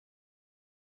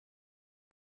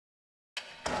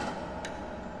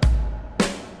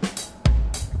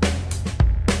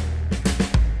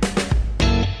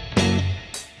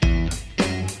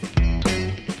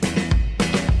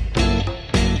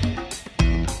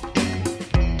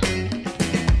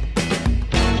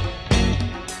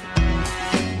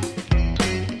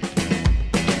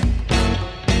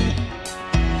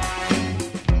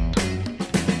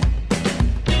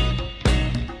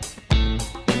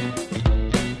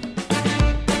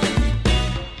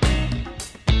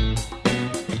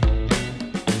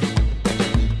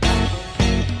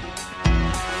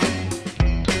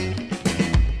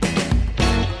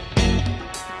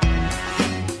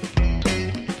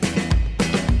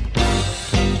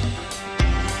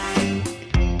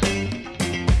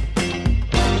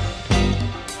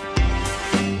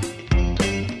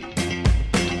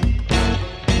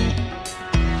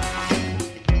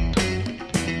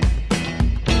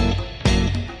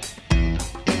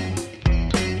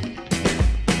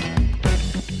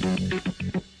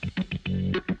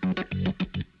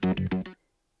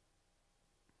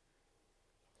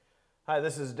Hi,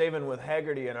 this is Davin with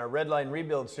Hagerty in our Redline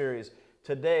Rebuild series.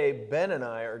 Today, Ben and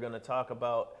I are going to talk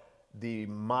about the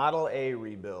Model A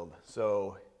rebuild.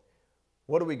 So,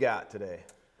 what do we got today?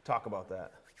 Talk about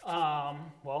that.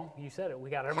 Well, you said it. We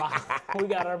got our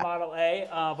Model A,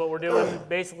 but we're doing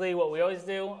basically what we always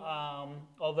do.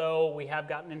 Although we have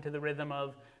gotten into the rhythm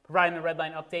of providing the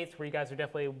Redline updates, where you guys are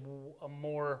definitely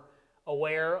more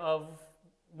aware of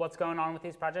what's going on with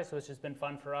these projects, so it's just been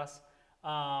fun for us.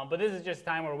 But this is just a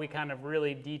time where we kind of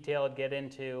really detailed get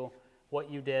into what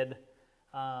you did,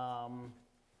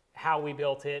 how we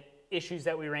built it, issues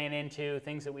that we ran into,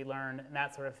 things that we learned, and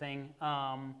that sort of thing.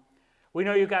 We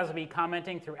know you guys will be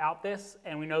commenting throughout this,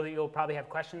 and we know that you'll probably have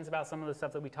questions about some of the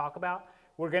stuff that we talk about.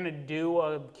 We're going to do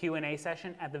a Q&A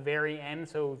session at the very end,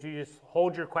 so if you just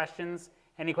hold your questions,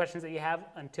 any questions that you have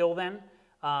until then.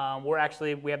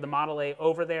 We have the Model A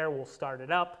over there. We'll start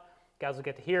it up. You guys will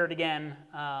get to hear it again,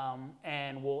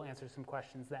 and we'll answer some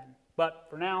questions then. But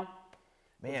for now,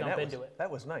 we'll jump into it.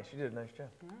 That was nice. You did a nice job.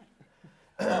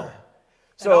 All right.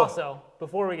 And also,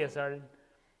 before we get started,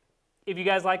 if you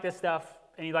guys like this stuff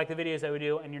and you like the videos that we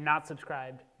do and you're not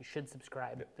subscribed, you should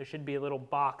subscribe. Yep. There should be a little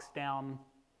box down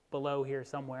below here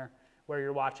somewhere where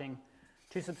you're watching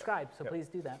to subscribe, so please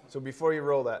do that. So before you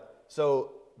roll that,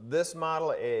 so this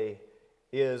Model A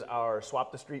is our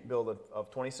Swap the Street build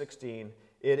of 2016.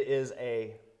 It is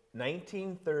a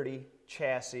 1930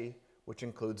 chassis, which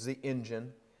includes the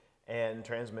engine and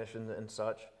transmission and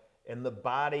such. And the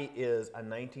body is a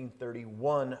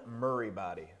 1931 Murray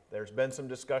body. There's been some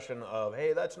discussion of,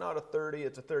 hey, that's not a 30,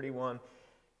 it's a 31.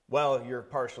 Well, you're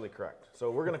partially correct. So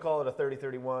we're going to call it a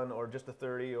 30-31 or just a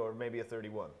 30 or maybe a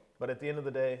 31. But at the end of the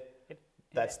day,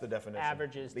 that's the definition.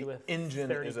 Averages the to a engine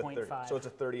 30. is a 30. 5. So it's a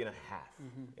 30 and a half.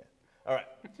 Mm-hmm. Yeah. All right.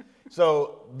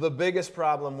 So the biggest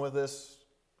problem with this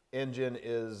engine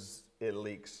is it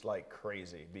leaks like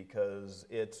crazy because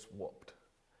it's whooped.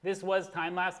 This was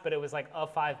time-lapse, but it was like a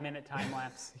 5-minute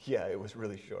time-lapse. Yeah, it was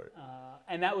really short.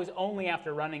 And that was only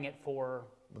after running it for...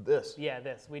 This? Yeah,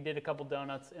 this. We did a couple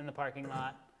donuts in the parking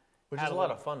lot. Which is a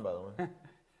lot of fun, by the way.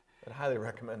 I'd highly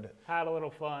recommend it. Had a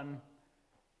little fun,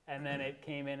 and then it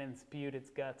came in and spewed its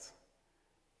guts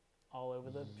all over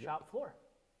the shop floor.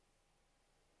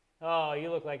 Oh, you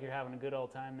look like you're having a good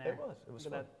old time there. It was. It was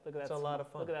fun. Look at that. It's a lot of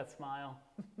fun. Look at that smile.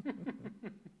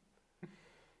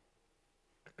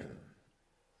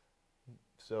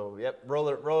 So, yep, roll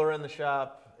her in the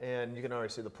shop, and you can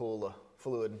already see the pool of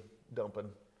fluid dumping.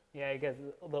 Yeah, you got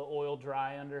the oil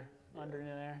dry under in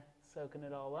there, soaking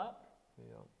it all up.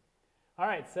 Yeah. All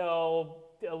right, so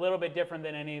a little bit different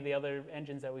than any of the other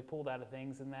engines that we pulled out of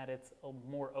things in that it's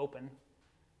more open.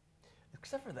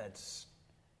 Except for that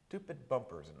stupid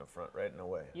bumpers in the front, right in the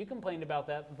way. You complained about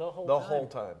that the whole time. The whole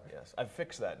time, yes. I've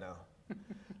fixed that now.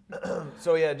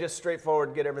 So yeah, just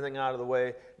straightforward, get everything out of the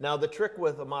way. Now the trick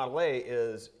with a Model A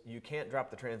is you can't drop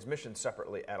the transmission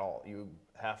separately at all. You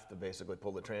have to basically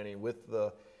pull the tranny with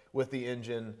the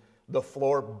engine. The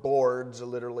floorboards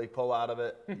literally pull out of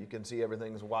it. You can see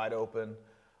everything's wide open.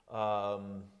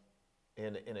 You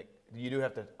do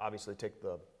have to obviously take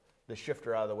the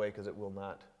shifter out of the way because it will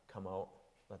not come out.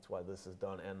 That's why this is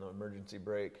done, and the emergency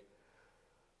brake.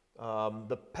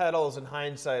 The pedals, in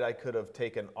hindsight, I could have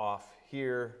taken off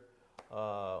here.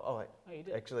 You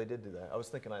did. Actually, I did do that. I was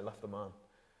thinking I left them on.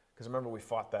 Because remember, we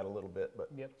fought that a little bit. But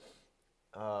yep.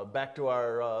 Back to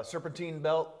our serpentine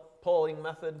belt pulling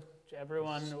method. Which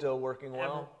everyone still working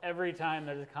well. Every time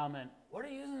there's a comment, what are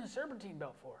you using the serpentine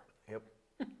belt for? Yep.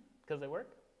 Because they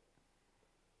work.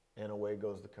 And away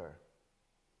goes the car.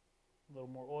 A little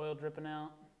more oil dripping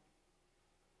out.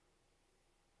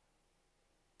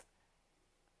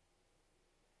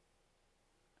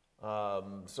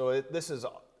 This is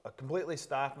a completely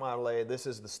stock Model A. This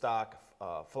is the stock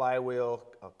flywheel,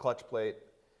 clutch plate,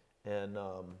 and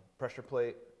pressure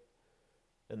plate.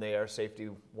 And they are safety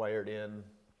wired in.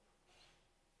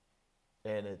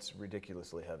 And it's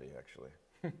ridiculously heavy, actually.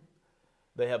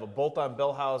 They have a bolt-on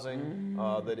bell housing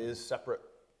that is separate,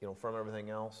 from everything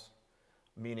else.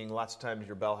 Meaning lots of times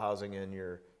your bell housing and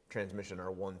your transmission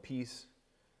are one piece.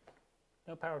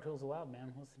 No power tools allowed,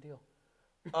 man. What's the deal?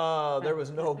 There was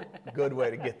no good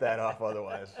way to get that off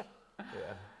otherwise.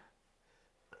 Yeah.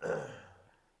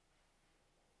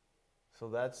 So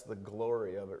that's the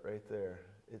glory of it right there.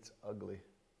 It's ugly.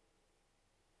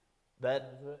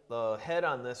 The head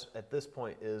on this, at this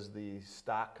point, is the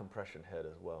stock compression head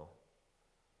as well,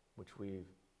 which we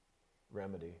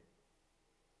remedy.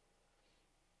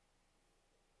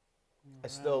 I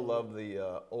still love the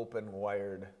open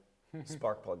wired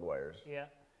spark plug wires. Yeah.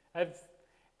 It's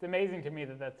amazing to me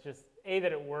that that's just, A,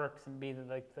 that it works, and B,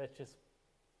 that that's just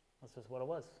what it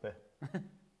was. Yeah.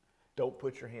 Don't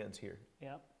put your hands here.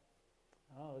 Yep.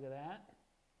 Oh, look at that.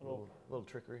 Little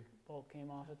trickery. Bolt came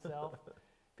off itself.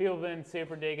 People have been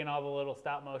super digging all the little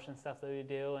stop motion stuff that we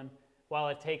do, and while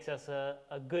it takes us a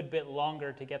good bit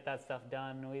longer to get that stuff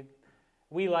done,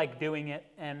 we like doing it,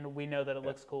 and we know that it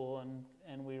looks cool,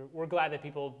 and we're glad that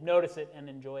people notice it and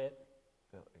enjoy it.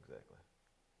 Yeah, exactly.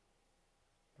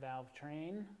 Valve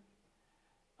train.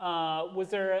 Was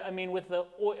there? I mean, with the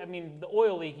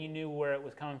oil leak, you knew where it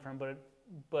was coming from,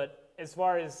 but as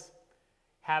far as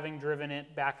having driven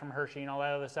it back from Hershey and all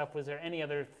that other stuff, was there any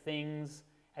other things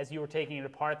as you were taking it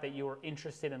apart that you were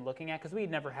interested in looking at? Because we had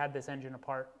never had this engine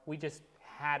apart. We just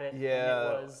had it.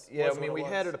 Yeah, and it was I mean, we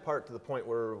had it apart to the point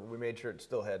where we made sure it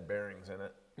still had bearings in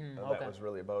it. Okay. That was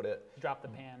really about it. Drop the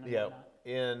pan. And Yeah, whatnot.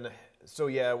 and so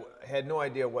had no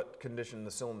idea what condition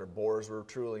the cylinder bores were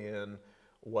truly in,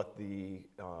 what the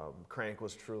crank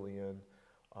was truly in.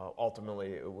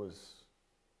 Ultimately, it was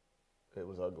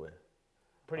ugly.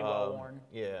 Pretty well worn.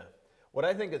 Yeah. What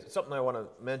I think is something I want to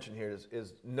mention here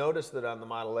is notice that on the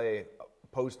Model A,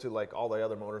 opposed to like all the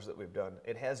other motors that we've done,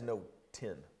 it has no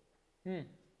tin.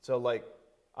 So like,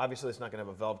 obviously it's not going to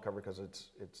have a valve cover because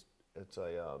it's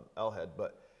a L head,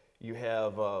 but you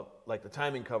have like the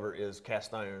timing cover is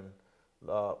cast iron.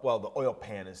 Well, the oil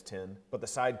pan is tin, but the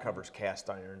side cover's cast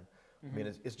iron. I mean,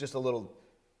 it's just a little.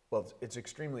 Well, it's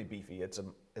extremely beefy. It's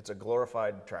a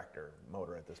glorified tractor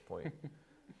motor at this point.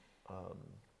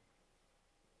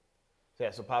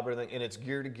 So popular thing, and it's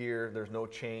gear to gear. There's no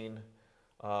chain,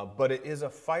 but it is a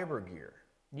fiber gear.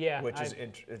 Yeah, which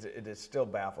it still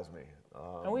baffles me.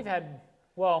 And we've had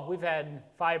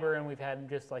fiber, and we've had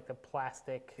just like the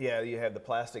plastic. Yeah, you have the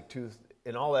plastic tooth,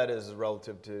 and all that is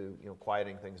relative to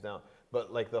quieting things down.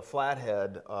 But like the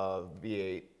flathead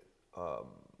V8,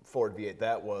 Ford V8,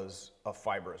 that was a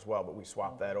fiber as well, but we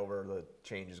swapped that over. The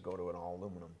changes go to an all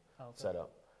aluminum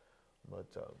setup. But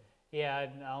yeah,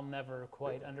 I'll never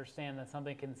quite understand that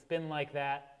something can spin like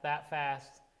that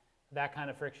fast, that kind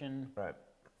of friction. Right.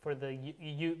 For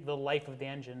the life of the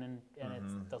engine, and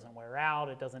it doesn't wear out.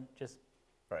 It doesn't just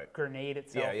grenade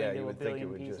itself into a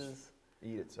billion pieces. Just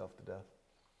eat itself to death.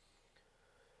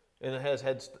 And it has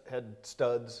head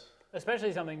studs.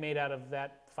 Especially something made out of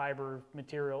that fiber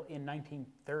material in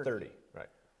 1930. Right.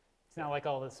 It's not like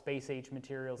all the space age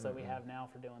materials that we have now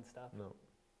for doing stuff. No.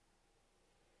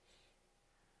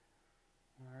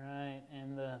 All right,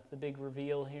 and the big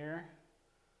reveal here.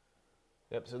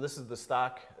 Yep. So this is the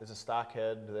stock. It's a stock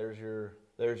head. There's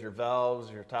your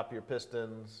valves, your top of your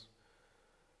pistons,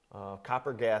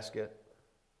 copper gasket.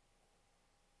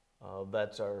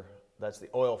 That's the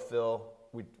oil fill.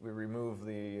 We remove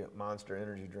the Monster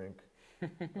energy drink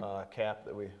cap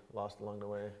that we lost along the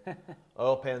way.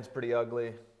 Oil pan's pretty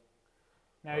ugly.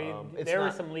 Now there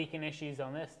were some leaking issues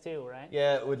on this too, right?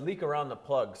 Yeah, it would leak around the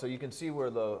plug, so you can see where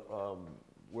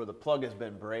the plug has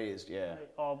been brazed. Yeah.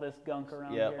 All this gunk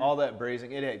around here. Yeah, all that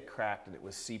brazing. It had cracked and it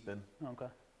was seeping. Okay.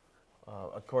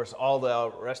 Of course, all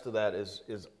the rest of that is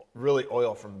really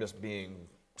oil from just being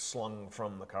slung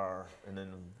from the car and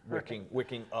then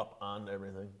wicking up on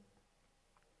everything.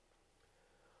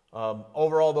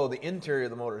 Overall, though, the interior of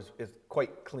the motor is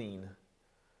quite clean.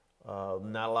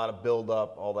 Not a lot of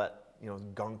buildup, all that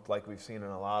gunk like we've seen in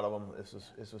a lot of them.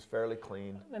 This was fairly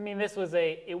clean. I mean,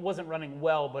 it wasn't running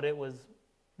well, but it was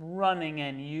running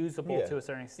and usable to a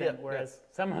certain extent, whereas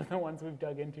some of the ones we've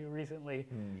dug into recently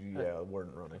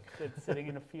weren't running. It's sitting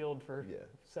in a field for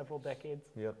several decades.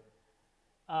 Yep.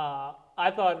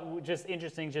 I thought just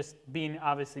interesting, just being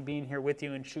here with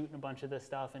you and shooting a bunch of this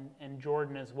stuff, and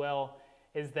Jordan as well,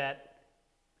 is that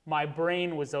my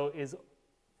brain is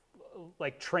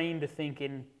like trained to think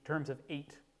in terms of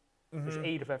 8. There's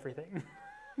 8 of everything.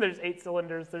 There's 8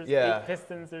 cylinders, there's 8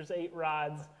 pistons, there's 8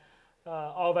 rods,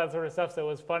 all that sort of stuff. So it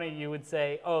was funny, you would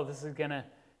say, oh, this is gonna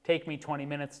take me 20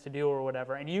 minutes to do or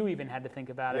whatever, and you even had to think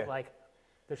about it like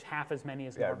there's half as many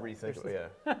as normal. Rethink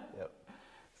it, yep.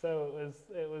 So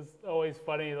it was always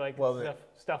funny, like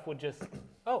stuff would just,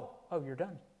 oh, you're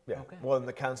done. Yeah. Okay. Well, and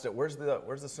the constant, where's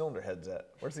the cylinder heads at?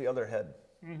 Where's the other head?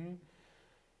 Mm-hmm.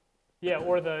 Yeah,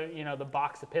 or the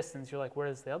box of pistons. You're like,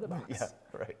 where's the other box? Yeah,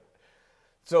 right.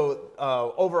 So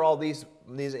overall, these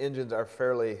engines are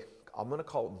fairly, I'm going to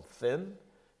call them thin,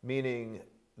 meaning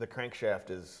the crankshaft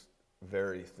is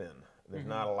very thin. There's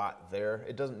not a lot there.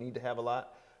 It doesn't need to have a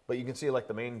lot, but you can see like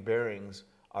the main bearings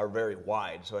are very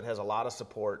wide, so it has a lot of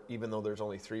support, even though there's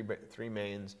only three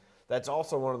mains. That's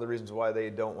also one of the reasons why they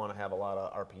don't want to have a lot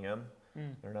of RPM.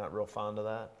 They're not real fond of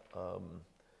that.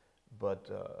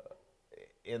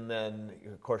 And then,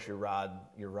 of course, your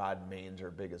rod mains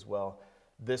are big as well.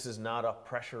 This is not a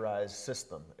pressurized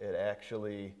system. It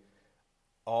actually,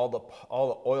 all the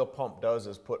oil pump does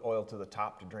is put oil to the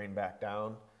top to drain back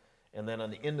down. And then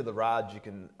on the end of the rods, you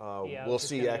can, we'll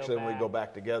see actually when we go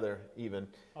back together even.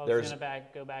 Oh, it's going to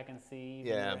go back and see.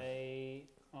 Yeah.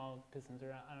 Well, pistons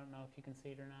are out. I don't know if you can see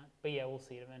it or not. But yeah, we'll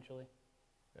see it eventually.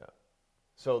 Yeah.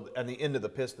 So on the end of the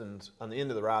pistons, on the end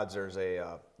of the rods, there's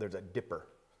a dipper.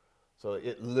 So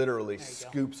it literally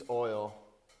scoops oil.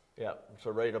 Yeah.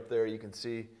 So right up there, you can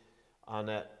see on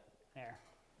that. There.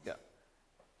 Yeah.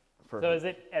 Perfect.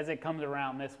 So as it comes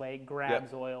around this way, it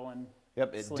grabs oil and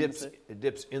it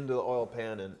dips into the oil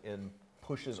pan and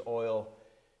pushes oil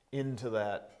into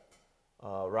that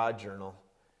rod journal.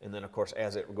 And then, of course,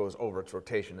 as it goes over its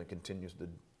rotation, it continues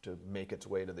to make its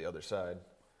way to the other side.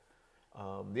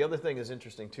 The other thing is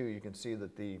interesting, too. You can see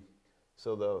that the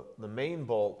main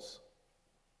bolts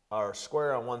are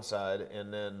square on one side,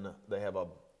 and then they have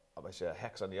obviously a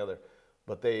hex on the other.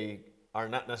 But they are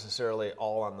not necessarily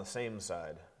all on the same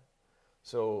side.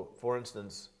 So, for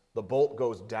instance, the bolt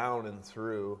goes down and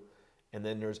through, and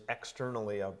then there's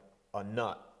externally a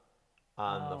nut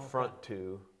on the front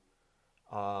two.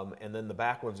 And then the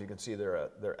back ones, you can see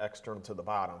they're external to the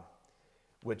bottom,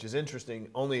 which is interesting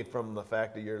only from the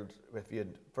fact that if you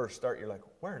first start, you're like,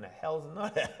 where in the hell is the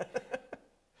nut at?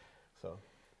 So,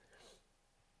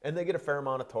 and they get a fair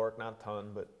amount of torque, not a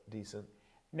ton, but decent.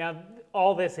 Now,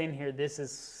 all this in here, this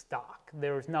is stock.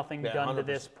 There was nothing done to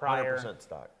this prior. 100%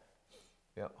 stock.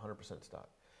 Yeah, 100% stock.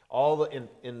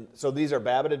 So these are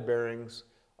babbited bearings.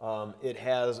 It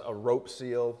has a rope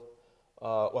seal.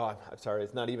 Well, I'm sorry,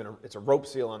 it's not even it's a rope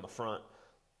seal on the front.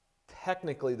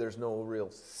 Technically, there's no real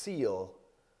seal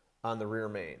on the rear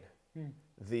main.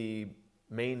 The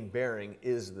main bearing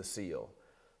is the seal.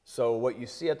 So what you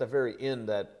see at the very end,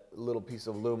 that little piece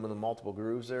of aluminum, multiple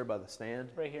grooves there by the stand.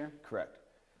 Right here? Correct.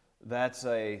 That's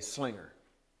a slinger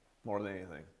more than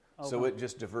anything. Okay. So it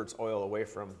just diverts oil away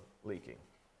from leaking.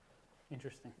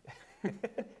 Interesting.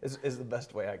 is the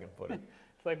best way I can put it.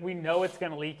 It's like we know it's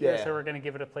going to leak here, so we're going to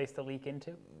give it a place to leak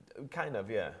into? Kind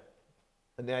of, yeah.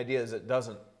 And the idea is it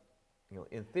doesn't,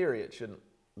 in theory, it shouldn't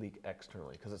leak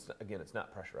externally because, it's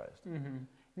not pressurized. Mm-hmm.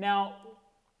 Now,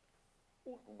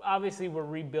 obviously, we're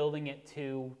rebuilding it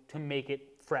to make it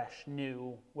fresh,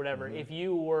 new, whatever. Mm-hmm. If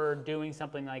you were doing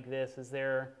something like this,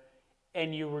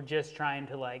 and you were just trying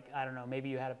to, I don't know, maybe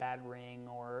you had a bad ring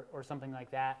or something like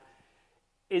that,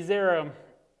 is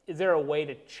there a way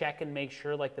to check and make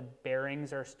sure the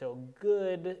bearings are still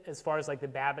good as far as the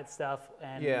Babbitt stuff?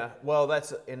 And yeah, well,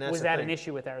 that's was that an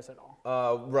issue with ours at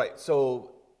all? Right.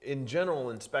 So in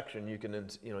general inspection, you can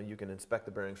inspect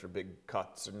the bearings for big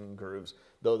cuts and grooves.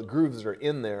 Though the grooves that are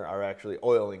in there are actually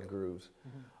oiling grooves.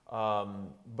 Mm-hmm.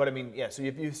 But I mean, yeah. So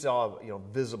if you saw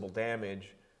visible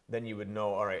damage, then you would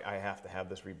know. All right, I have to have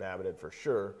this rebabbited for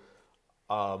sure.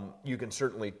 You can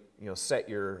certainly set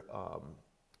your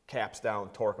caps down,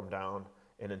 torque them down,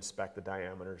 and inspect the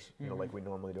diameters, like we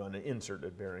normally do on an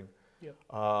inserted bearing. Yep.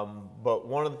 But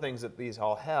one of the things that these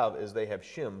all have is they have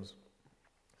shims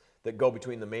that go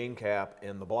between the main cap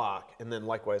and the block, and then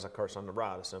likewise, of course, on the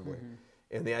rod assembly. Mm-hmm.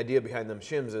 And the idea behind them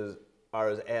shims is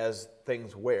as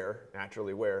things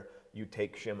naturally wear, you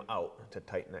take shim out to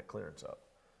tighten that clearance up.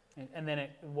 And then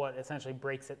it essentially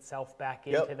breaks itself back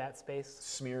into that space?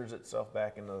 Smears itself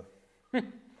back into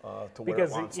to where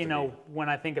because it wants to be. When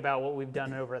I think about what we've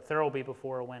done over at Thurlby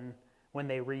before, when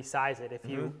they resize it,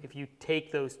 if you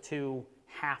take those two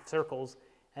half circles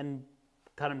and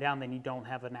cut them down, then you don't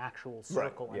have an actual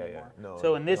circle anymore. Yeah. No,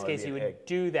 so in this case, you would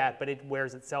do that, but it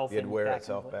wears itself. It'd wear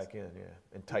itself back in,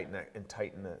 and tighten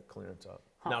that clearance up.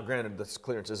 Huh. Now, granted, this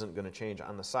clearance isn't going to change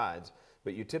on the sides,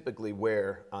 but you typically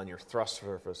wear on your thrust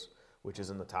surface, which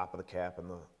is in the top of the cap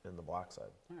and the block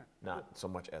side, not so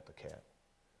much at the cap.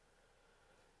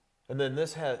 And then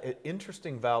this has an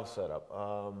interesting valve setup.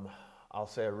 I'll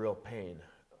say a real pain.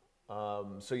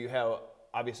 So you have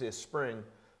obviously a spring,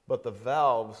 but the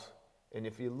valves, and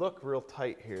if you look real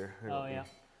tight here.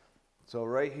 So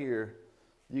right here,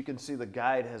 you can see the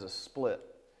guide has a split.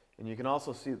 And you can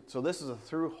also see, so this is a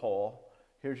through hole.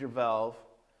 Here's your valve,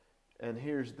 and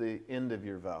here's the end of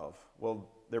your valve. Well,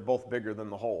 they're both bigger than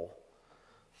the hole.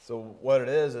 So what it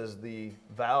is the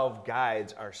valve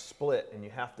guides are split, and you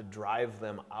have to drive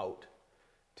them out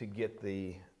to get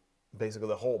basically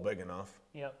the hole big enough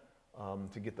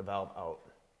to get the valve out.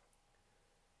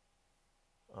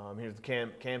 Here's the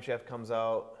camshaft comes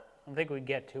out. I think we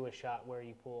get to a shot where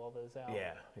you pull all those out.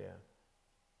 Yeah.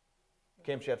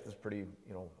 Camshaft is pretty,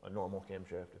 a normal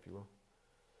camshaft, if you will.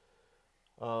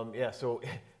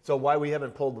 So why we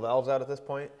haven't pulled the valves out at this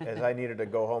point is I needed to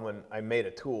go home and I made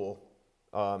a tool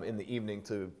in the evening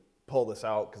to pull this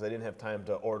out because I didn't have time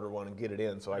to order one and get it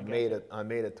in. So I made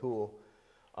a tool.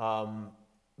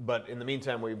 But in the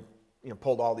meantime, we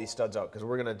pulled all these studs out because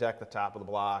we're going to deck the top of the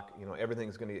block.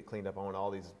 Everything's going to get cleaned up. I want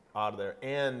all these out of there.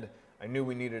 And I knew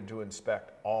we needed to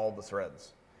inspect all the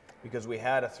threads because we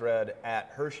had a thread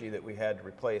at Hershey that we had to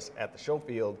replace at the show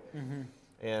field,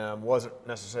 and wasn't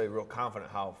necessarily real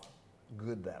confident how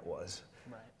good that was.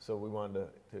 Right. So we wanted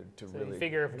to really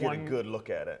get a good look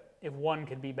at it. If one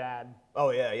could be bad.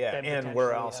 Oh, yeah. And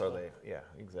where else are they? Yeah,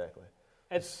 exactly.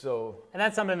 And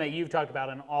that's something that you've talked about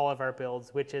in all of our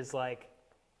builds, which is like,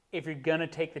 if you're going to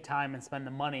take the time and spend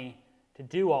the money to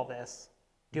do all this,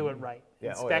 do it right.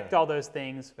 Yeah. Inspect all those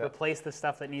things, replace the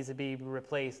stuff that needs to be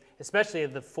replaced, especially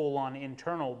the full-on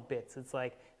internal bits. It's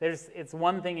like, it's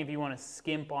one thing if you want to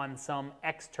skimp on some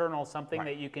external something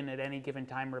that you can at any given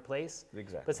time replace.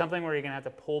 Exactly. But something where you're going to have to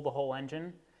pull the whole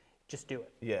engine, just do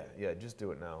it. Yeah, just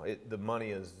do it now. The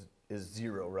money is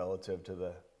zero relative to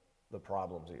the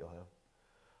problems that you'll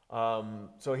have.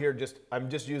 So here, I'm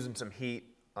just using some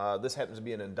heat. This happens to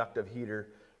be an inductive heater.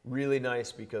 Really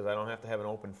nice because I don't have to have an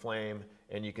open flame,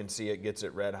 and you can see it gets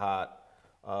it red hot.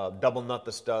 Double nut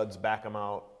the studs, back them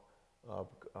out.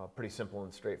 Pretty simple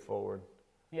and straightforward.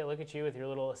 Yeah, look at you with your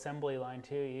little assembly line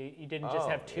too. You didn't just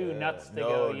have two nuts to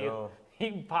go.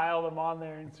 You pile them on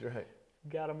there and that's right.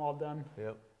 Got them all done.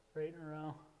 Yep. Right in a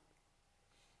row.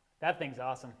 That thing's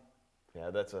awesome.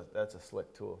 Yeah, that's a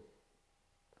slick tool.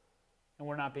 And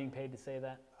we're not being paid to say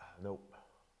that. Nope.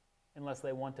 Unless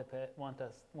they want to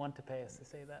pay us to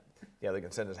say that. Yeah, they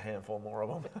can send us a handful more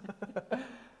of them.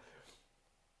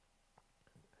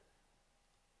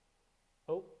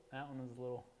 Oh, that one was a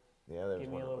little. Yeah, that was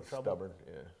one that was stubborn.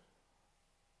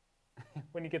 Yeah.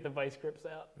 When you get the vice grips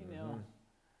out, you know.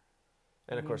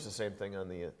 And of course, the same thing on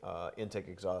the intake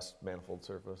exhaust manifold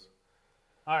surface.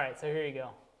 All right, so here you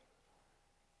go.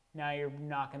 Now you're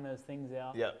knocking those things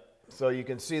out. Yep. So you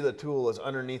can see the tool is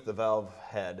underneath the valve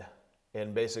head,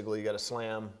 and basically you got to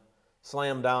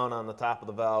slam down on the top of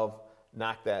the valve,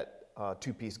 knock that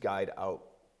two-piece guide out,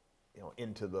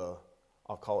 into the,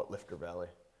 I'll call it lifter valley.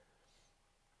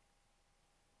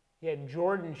 Yeah,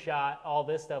 Jordan shot all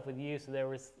this stuff with you, so there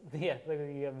was, look like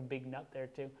you have a big nut there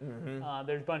too.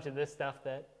 There's a bunch of this stuff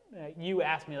that you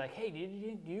asked me, like, hey,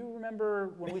 do you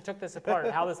remember when we took this apart,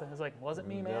 how this, I was like, wasn't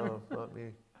me, man? No, not me.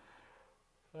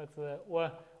 That's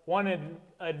one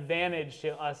advantage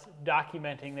to us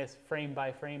documenting this frame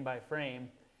by frame by frame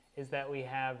is that we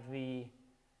have the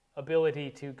ability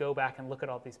to go back and look at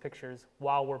all these pictures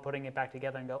while we're putting it back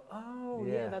together and go, oh,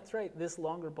 yeah, that's right, this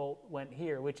longer bolt went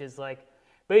here, which is like,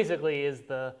 basically is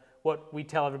what we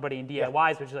tell everybody in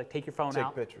DIYs, which is like take your phone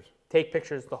out. Take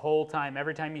pictures the whole time.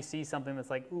 Every time you see something that's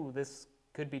like, ooh, this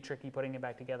could be tricky putting it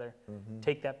back together,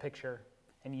 take that picture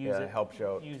and use it. Yeah, it helps you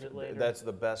out. Use it later. That's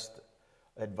the best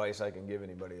advice I can give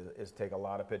anybody is take a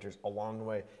lot of pictures along the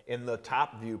way. And the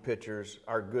top view pictures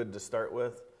are good to start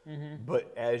with,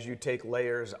 but as you take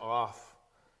layers off,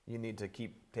 you need to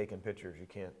keep taking pictures. You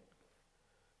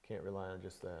can't rely on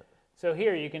just that. So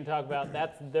here you can talk about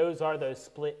those are those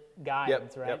split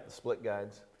guides, right? Yep, split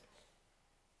guides.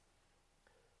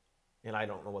 And I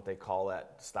don't know what they call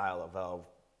that style of valve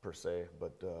per se,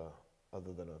 but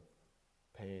other than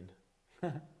a pain.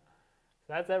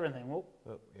 That's everything. Whoop.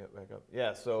 Oh, yeah, back up.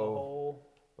 Yeah, so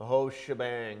the whole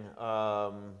shebang.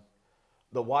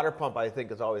 The water pump, I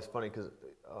think, is always funny because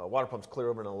water pump's clear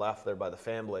over on the left there by the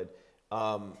fan blade.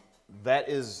 That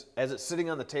is, as it's sitting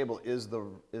on the table, is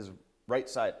right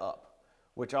side up,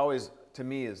 which always, to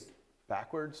me, is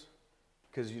backwards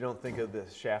because you don't think of the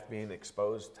shaft being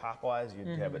exposed top-wise.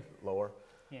 You'd have it lower.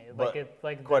 Yeah,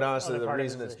 like quite honestly, the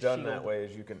reason it's done that way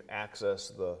is you can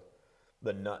access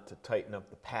the nut to tighten up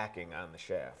the packing on the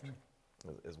shaft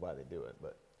is why they do it.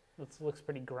 But it looks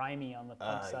pretty grimy on the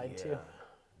pump side too.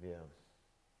 Yeah.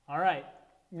 All right.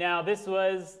 Now this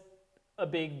was a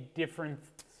big difference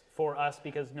for us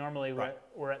because normally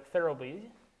we're at Thurlby's.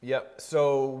 Yep.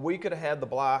 So we could have had the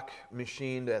block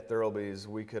machined at Thurlby's.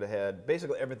 We could have had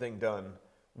basically everything done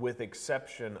with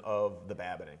exception of the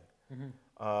babbiting.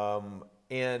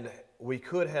 And we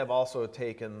could have also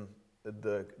taken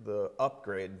the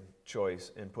upgrade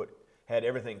choice and had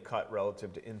everything cut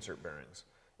relative to insert bearings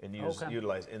and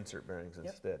utilize insert bearings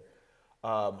instead.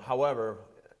 However,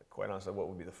 quite honestly, what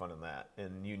would be the fun in that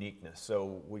and uniqueness?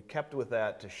 So we kept with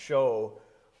that to show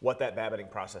what that babbiting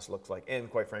process looks like, and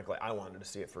quite frankly, I wanted to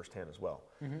see it firsthand as well.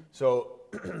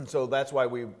 So that's why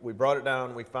we brought it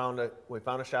down. We found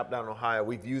a shop down in Ohio.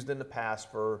 We've used in the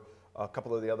past for a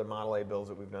couple of the other Model A builds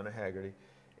that we've done at Hagerty.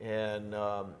 And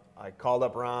I called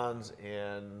up Ron's,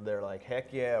 and they're like,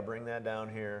 heck yeah, bring that down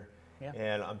here. Yeah.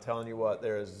 And I'm telling you what,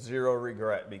 there is zero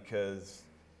regret because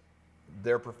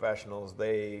they're professionals.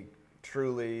 They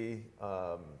truly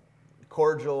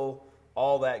cordial,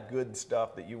 all that good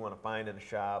stuff that you want to find in a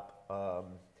shop.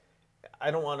 I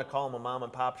don't want to call them a mom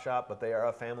and pop shop, but they are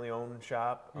a family-owned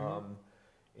shop,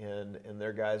 and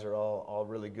their guys are all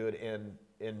really good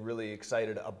and really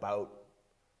excited about,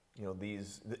 you know,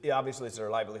 these. Obviously, it's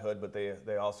their livelihood, but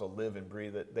they also live and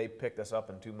breathe it. They picked us up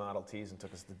in 2 Model Ts and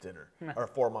took us to dinner, or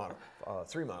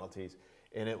 3 Model Ts,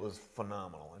 and it was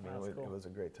phenomenal. I mean, it was a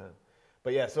great time.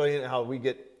 But yeah, so anyhow,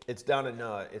 it's down in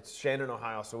it's Shannon,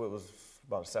 Ohio, so it was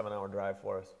about a 7-hour drive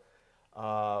for us.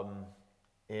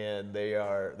 And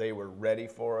they were ready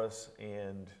for us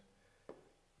and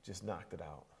just knocked it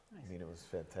out. Nice. I mean, it was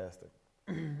fantastic.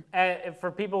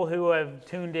 For people who have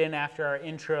tuned in after our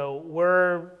intro,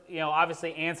 we're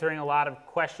obviously answering a lot of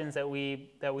questions that we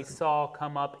saw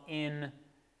come up in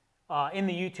the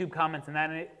YouTube comments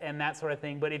and that sort of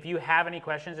thing. But if you have any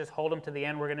questions, just hold them to the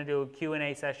end. We're going to do a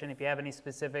Q&A session. If you have any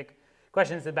specific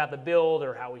questions about the build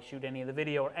or how we shoot any of the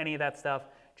video or any of that stuff,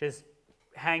 just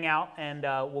hang out and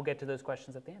we'll get to those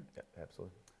questions at the end. Yep,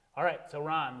 absolutely. All right, so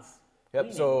Ron's.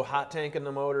 Yep, so hot tank in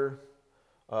the motor.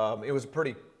 It was a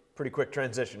pretty quick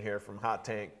transition here from hot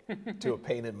tank to a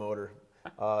painted motor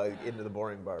into the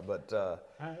boring bar, but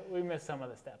we missed some of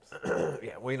the steps.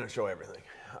 Yeah, we didn't show everything.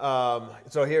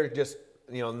 So here, just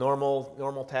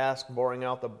normal task, boring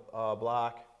out the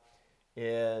block,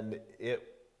 and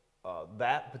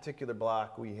that particular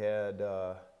block we had.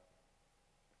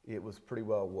 It was pretty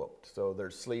well whooped. So their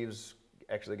sleeves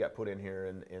actually got put in here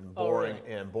and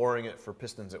boring it for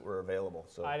pistons that were available.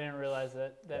 So I didn't realize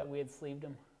that we had sleeved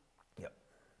them. Yep.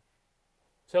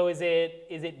 So is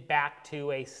it back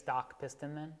to a stock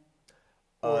piston then?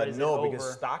 No,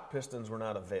 because stock pistons were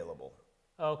not available.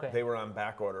 Okay. They were on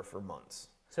back order for months.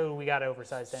 So we got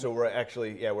oversized. So we're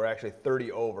actually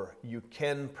 30 over. You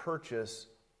can purchase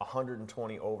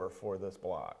 120 over for this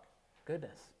block.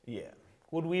 Goodness. Yeah.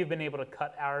 Would we have been able to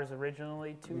cut ours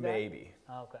originally to that? Maybe.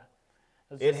 Oh, okay.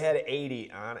 It had 80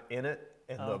 in it,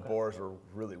 and the bores were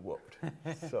really whooped.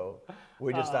 So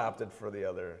we just opted for the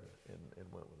other and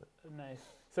went with it. Nice.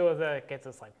 So if that gets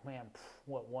us like, man,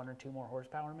 what, 1 or 2 more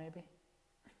horsepower maybe?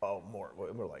 Oh, more.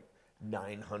 We're like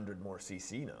 900 more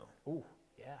cc now. Ooh,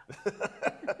 yeah.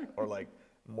 Or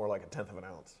more like a 1/10 of an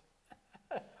ounce.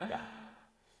 Yeah.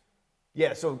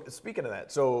 Yeah, so speaking of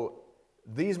that, so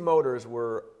these motors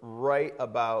were right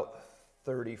about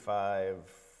 35,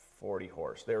 40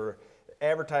 horse. They were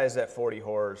advertised at 40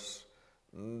 horse.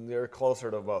 They're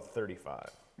closer to about 35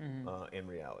 in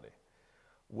reality.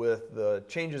 With the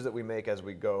changes that we make as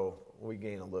we go, we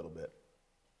gain a little bit.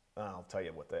 I'll tell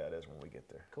you what that is when we get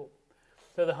there. Cool.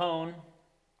 So the hone,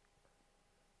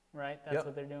 right? That's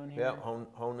what they're doing here? Yeah,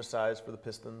 hone the size for the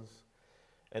pistons.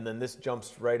 And then this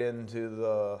jumps right into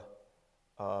the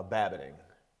babbiting.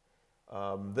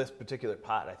 This particular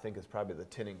pot, I think, is probably the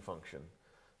tinning function.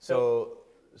 So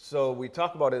we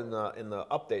talk about it in the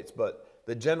updates, but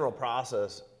the general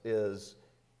process is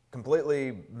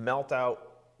completely melt out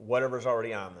whatever's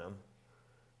already on them,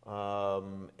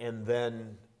 and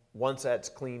then once that's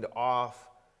cleaned off,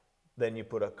 then you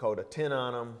put a coat of tin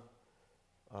on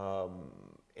them,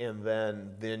 and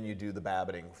then you do the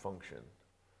babbiting function.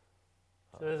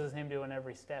 So this is him doing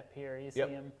every step here. You see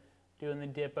him doing the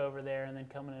dip over there and then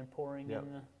coming and pouring in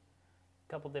a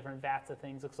couple different vats of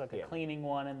things. Looks like a cleaning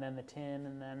one and then the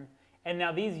tin and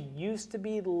now these used to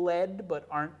be lead but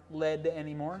aren't lead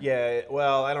anymore? Yeah,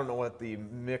 well, I don't know what the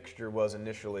mixture was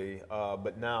initially,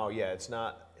 but now, it's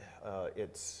not,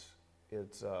 it's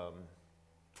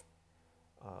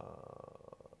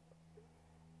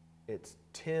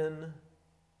tin,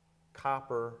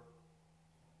 copper,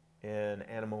 and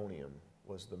antimonium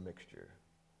was the mixture.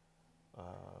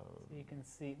 So you can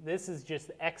see, this is just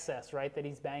the excess, right, that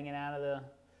he's banging out of the...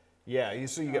 Yeah, you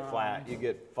get you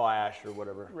get flash or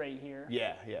whatever. Right here.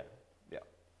 Yeah.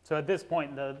 So at this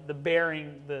point, the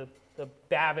bearing, the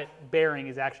Babbitt bearing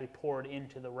is actually poured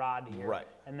into the rod here. Right.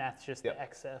 And that's just the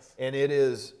excess. And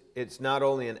it's not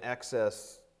only an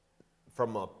excess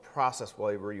from a process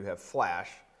where you have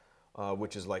flash,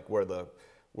 which is like where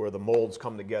the molds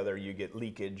come together, you get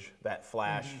leakage. That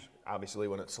flash, obviously,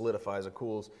 when it solidifies or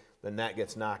cools, then that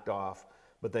gets knocked off.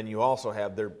 But then you also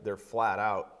have they're flat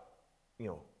out,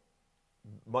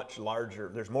 much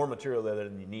larger. There's more material there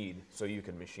than you need, so you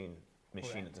can machine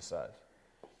it to size.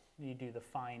 You do the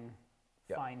fine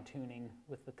tuning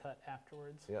with the cut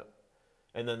afterwards. Yep.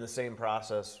 And then the same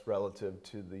process relative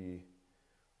to the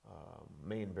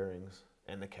main bearings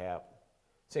and the cap.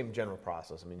 Same general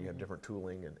process. I mean, you have different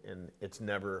tooling, and it's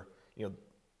never,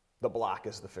 the block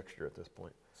is the fixture at this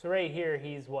point. So right here,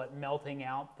 he's melting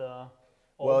out the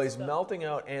old stuff? Melting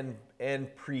out and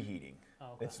preheating.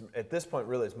 Oh, okay. At this point,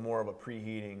 really, it's more of a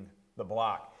preheating the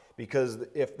block because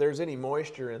if there's any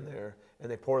moisture in there and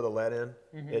they pour the lead in,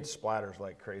 it splatters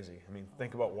like crazy. I mean,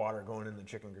 think about water going in the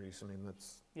chicken grease. I mean,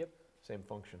 that's same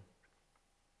function.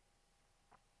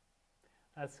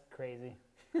 That's crazy.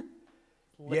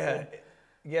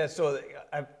 Yeah. So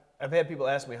I've had people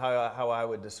ask me how I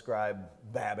would describe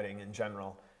babbiting in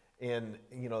general, and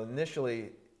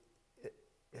initially,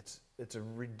 it's a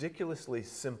ridiculously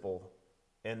simple,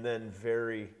 and then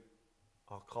very,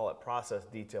 I'll call it process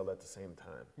detailed at the same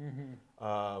time.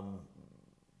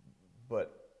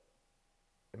 But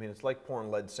I mean, it's like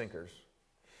pouring lead sinkers.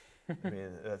 I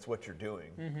mean, that's what you're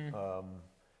doing.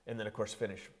 And then, of course,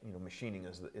 machining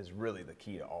is really the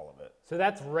key to all of it. So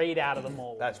that's right out of the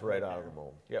mold. That's right out of the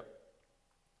mold. Yep.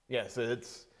 Yeah. So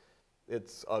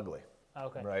it's ugly.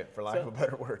 Okay. Right, for lack of a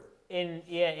better word.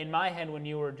 In my head, when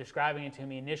you were describing it to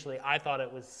me initially, I thought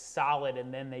it was solid,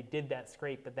 and then they did that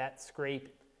scrape. But that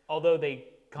scrape, although they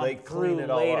come through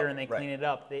later and they clean it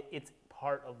up, it's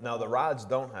part of. Now the rods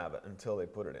don't have it until they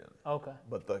put it in. Okay.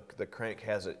 But the crank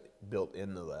has it built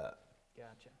into that.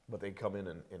 Gotcha. But they come in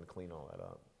and clean all that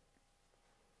up.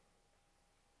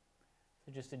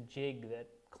 So just a jig that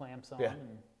clamps on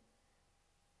and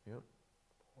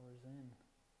pours in.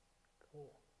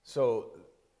 Cool. So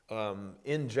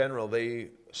in general,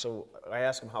 I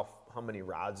asked them how many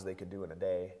rods they could do in a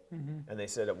day, and they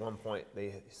said at one point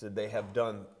they have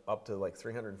done up to like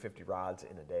 350 rods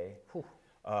in a day.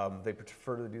 They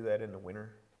prefer to do that in the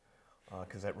winter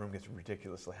because that room gets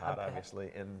ridiculously hot,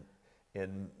 obviously, and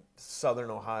in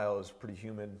southern Ohio is pretty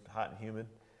humid, hot and humid.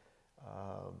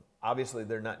 Obviously,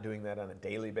 they're not doing that on a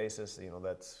daily basis.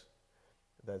 That's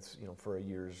for a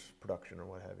year's production or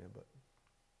what have you. But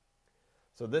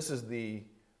so this is the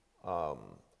a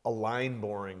line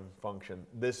boring function.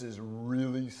 This is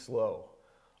really slow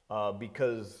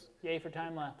because yay for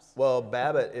time lapse. Well,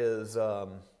 Babbitt is,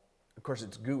 of course,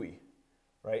 it's gooey,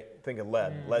 right? Think of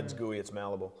lead. Lead's gooey. It's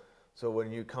malleable. So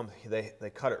when you come,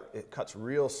 they cut it. It cuts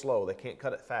real slow. They can't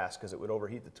cut it fast because it would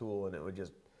overheat the tool and it would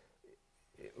just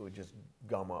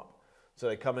gum up. So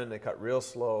they come in, they cut real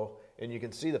slow, and you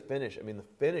can see the finish. I mean, the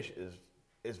finish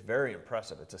is very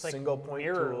impressive. It's a single point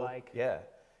tool. Yeah,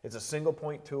 it's a single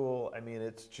point tool. I mean,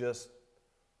 it's just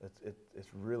it's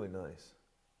really nice.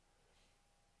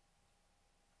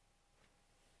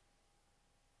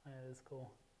 That is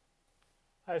cool.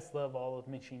 I just love all of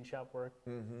machine shop work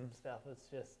stuff. It's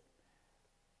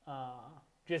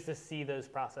just to see those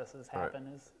processes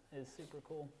happen is super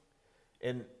cool.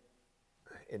 And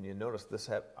you notice this,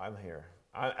 I'm here.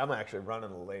 I'm actually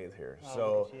running the lathe here. Oh,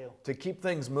 so to keep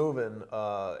things moving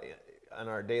on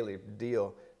our daily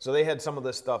deal, so they had some of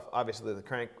this stuff, obviously the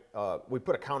crank, we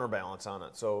put a counterbalance on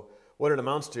it. So what it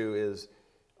amounts to is,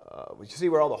 you see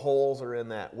where all the holes are in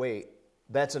that weight,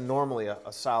 that's normally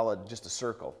a solid, just a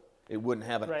circle. It wouldn't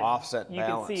have an offset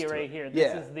balance. You can see it right here.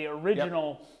 This is the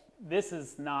original. This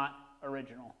is not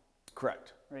original.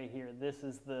 Correct. Right here. This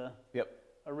is the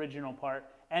original part.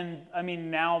 And I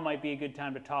mean, now might be a good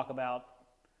time to talk about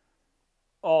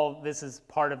this is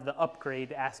part of the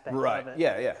upgrade aspect of it.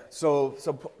 Yeah. So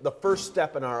the first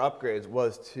step in our upgrades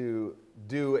was to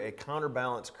do a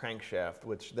counterbalance crankshaft,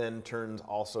 which then turns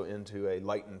also into a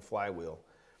lightened flywheel.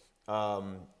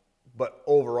 But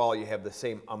overall, you have the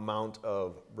same amount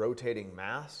of rotating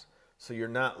mass, so you're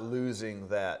not losing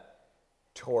that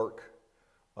torque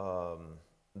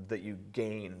that you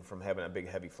gain from having a big,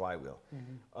 heavy flywheel.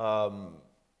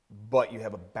 But you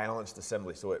have a balanced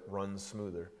assembly, so it runs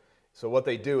smoother. So what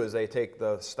they do is they take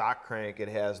the stock crank, it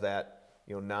has that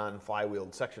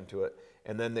non-flywheeled section to it,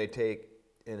 and then they take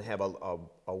and have a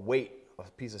weight, a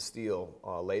piece of steel,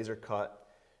 laser cut.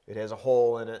 It has a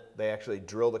hole in it. They actually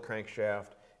drill the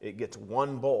crankshaft. It gets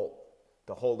one bolt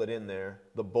to hold it in there.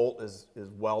 The bolt is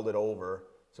welded over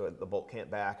so the bolt can't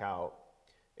back out.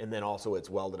 And then also it's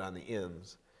welded on the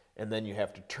ends. And then you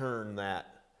have to turn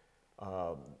that,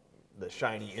 the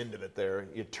shiny end of it there,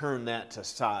 you turn that to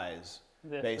size,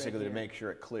 basically to make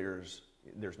sure it clears.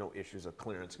 There's no issues of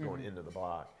clearance going into the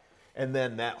block. And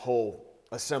then that whole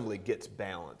assembly gets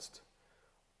balanced,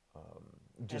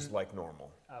 just like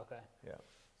normal. Okay. Yeah.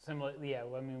 Similar,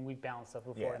 I mean, we've balanced stuff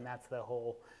before, and that's the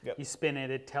whole, you spin it,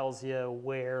 it tells you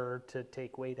where to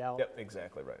take weight out. Yep,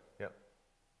 exactly right, yep.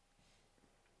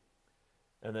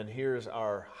 And then here's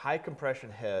our high compression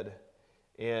head,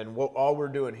 and all we're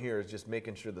doing here is just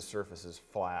making sure the surface is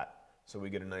flat so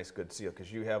we get a nice good seal,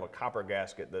 because you have a copper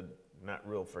gasket that's not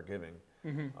real forgiving.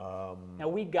 Now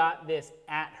we got this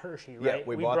at Hershey, right? Yeah,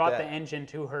 we brought the engine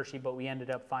to Hershey, but we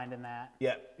ended up finding that.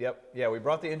 Yeah, we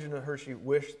brought the engine to Hershey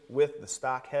with the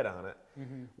stock head on it.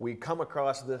 We come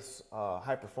across this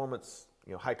high performance,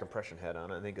 high compression head on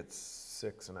it. I think it's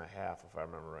 6.5 if I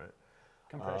remember right.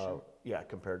 Compression. Yeah,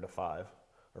 compared to 5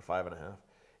 or 5.5.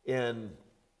 And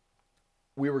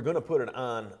we were going to put it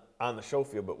on the show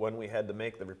field, but when we had to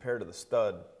make the repair to the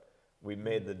stud, we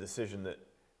made the decision that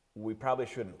we probably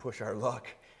shouldn't push our luck.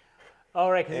 Oh,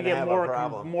 right, because you get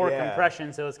more Yeah.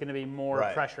 compression, so it's going to be more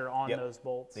Right. pressure on Yep. those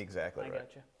bolts. Exactly I right.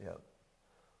 gotcha. Yeah.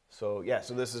 So yeah,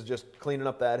 so this is just cleaning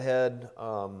up that head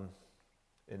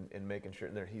and making sure,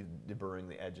 and there he's deburring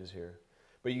the edges here.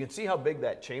 But you can see how big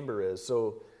that chamber is.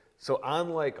 So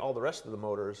unlike all the rest of the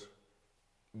motors,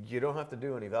 you don't have to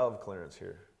do any valve clearance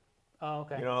here. Oh,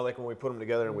 okay. You know, like when we put them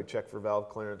together and we check for valve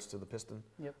clearance to the piston.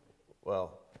 Yep.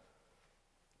 Well,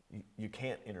 you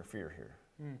can't interfere here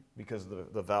because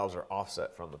the valves are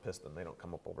offset from the piston. They don't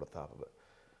come up over the top of it.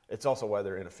 It's also why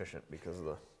they're inefficient, because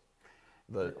of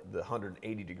the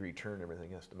 180 degree turn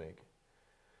everything has to make.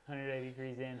 180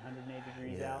 degrees in, 180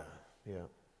 degrees out. Yeah.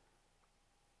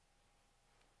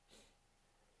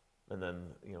 And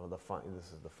then, you know, this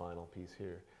is the final piece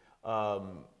here.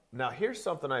 Now here's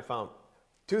something I found.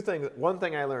 Two things. One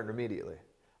thing I learned immediately.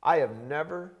 I have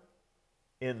never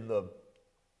in the,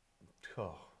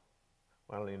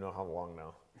 I don't even know how long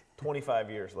now, 25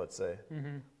 years, let's say,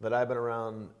 that I've been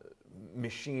around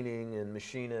machining and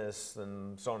machinists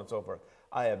and so on and so forth.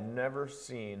 I have never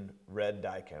seen red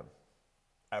die chem,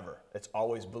 ever. It's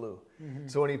always blue.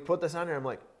 So when he put this on there, I'm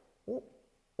like,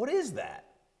 what is that?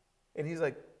 And he's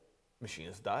like,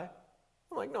 machinist dye.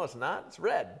 I'm like, no, it's not. It's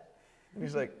red. And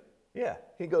he's like, yeah.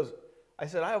 He goes, I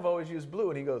said, I have always used blue.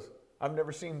 And he goes, I've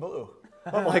never seen blue.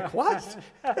 I'm like, what?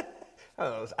 I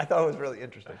don't know. I thought it was really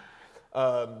interesting.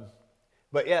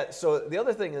 But yeah, so the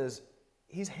other thing is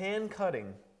he's hand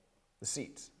cutting the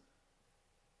seats.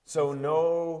 So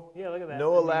no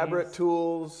elaborate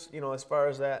tools, you know, as far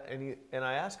as that. And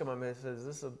I asked him, I said, is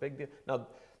this a big deal? Now,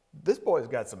 this boy's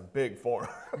got some big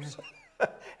forearms.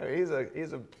 I mean,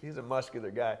 he's a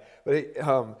muscular guy. But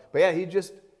yeah, he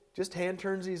just hand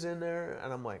turns these in there,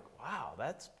 and I'm like, wow,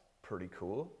 that's pretty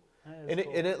cool. And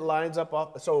it lines up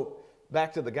off. So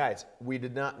back to the guides, we do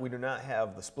not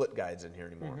have the split guides in here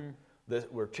anymore.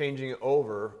 We're changing it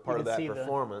over, part of that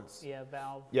performance.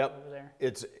 Valve Yep. over there.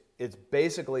 It's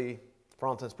basically, for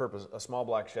all intents and purposes, a small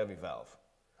block Chevy valve.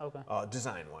 Okay.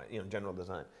 Design-wise, you know, general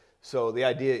design. So the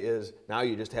idea is now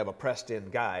you just have a pressed-in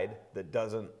guide that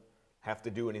doesn't have to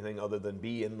do anything other than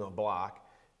be in the block,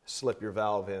 slip your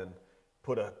valve in,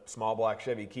 put a small block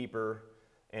Chevy keeper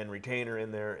and retainer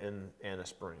in there, and a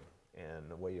spring,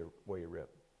 and away you rip.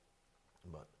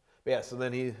 But yeah, so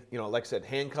then he, you know, like I said,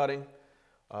 hand cutting,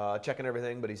 checking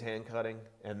everything, but he's hand cutting,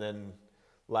 and then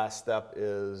last step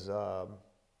is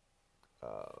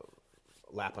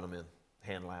lapping them in,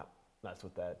 hand lap. That's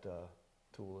what that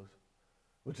tool is,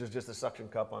 which is just a suction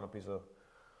cup on a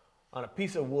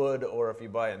piece of wood, or if you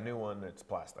buy a new one, it's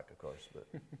plastic, of course,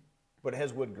 but it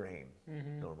has wood grain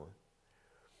normally.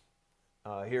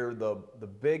 Here,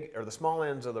 the small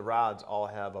ends of the rods all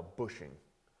have a bushing,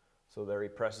 so there he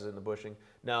presses in the bushing.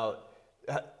 Now,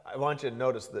 I want you to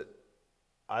notice that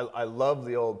I love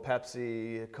the old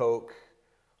Pepsi, Coke,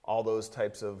 all those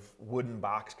types of wooden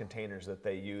box containers that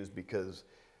they use, because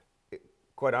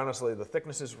quite honestly, the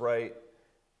thickness is right,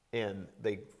 and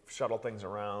they shuttle things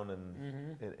around,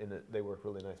 and they work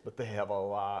really nice. But they have a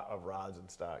lot of rods in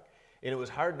stock. And it was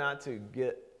hard not to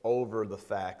get over the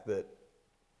fact that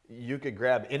you could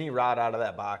grab any rod out of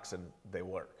that box and they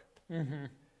work.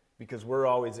 Because we're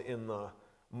always in the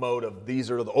mode of, these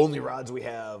are the only rods we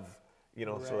have, you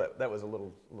know, right. So that was a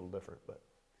little different. But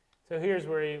so here's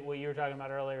where what you were talking about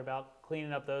earlier about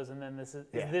cleaning up those, and then is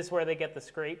this where they get the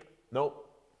scrape? Nope.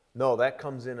 No, that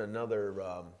comes in another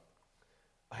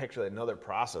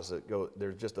process.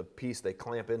 There's just a piece, they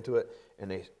clamp into it,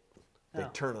 and they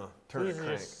turn a crank.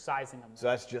 Just sizing them. So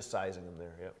that's just sizing them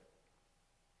there, yep.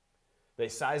 They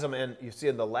size them, and you see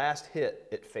in the last hit,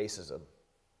 it faces them.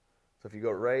 So if you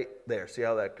go right there, see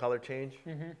how that color changed?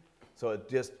 So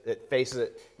it faces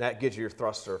it. That gives you your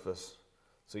thrust surface,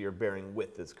 so your bearing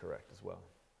width is correct as well.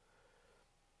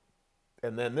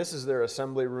 And then this is their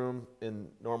assembly room in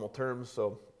normal terms.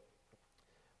 So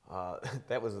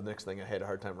that was the next thing I had a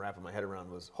hard time wrapping my head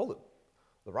around was, hold it,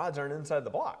 the rods aren't inside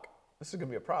the block. This is going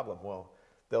to be a problem. Well,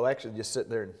 they'll actually just sit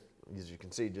there, and as you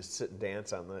can see, just sit and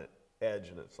dance on the edge,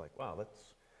 and it's like, wow,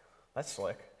 that's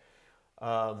slick.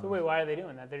 So wait, why are they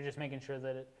doing that? They're just making sure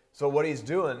that it... So what he's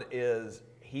doing is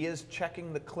he is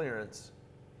checking the clearance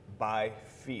by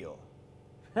feel.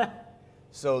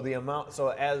 So the amount, so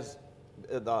as,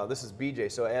 this is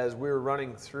BJ, so as we were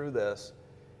running through this,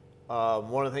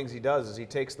 one of the things he does is he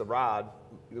takes the rod,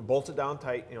 bolts it down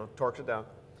tight, you know, torques it down,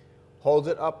 holds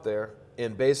it up there,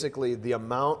 and basically the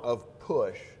amount of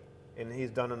push, and he's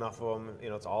done enough of them, you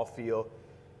know, it's all feel,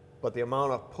 but the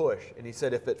amount of push, and he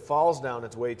said if it falls down,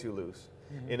 it's way too loose.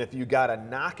 And if you got to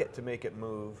knock it to make it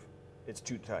move, it's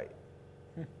too tight.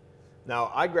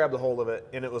 Now, I grabbed a hold of it,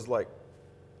 and it was like,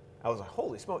 I was like,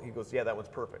 holy smoke. He goes, yeah, that one's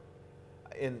perfect.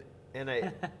 And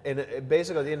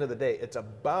basically, at the end of the day, it's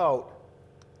about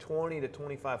 20 to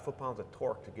 25 foot-pounds of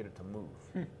torque to get it to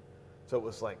move. So it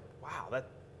was like, wow,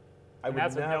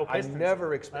 I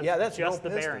never expect. Yeah, that's just no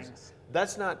the pistons.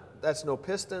 bearings. That's no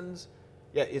pistons.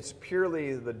 Yeah, it's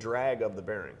purely the drag of the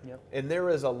bearing. Yep. And there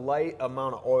is a light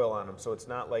amount of oil on them, so it's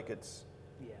not like it's,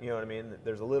 you know what I mean?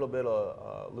 There's a little bit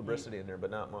of lubricity in there, but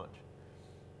not much.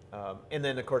 And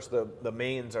then, of course, the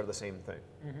mains are the same thing.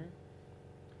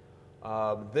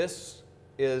 This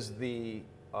is the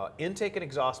intake and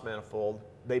exhaust manifold.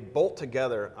 They bolt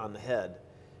together on the head,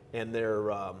 and they're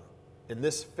and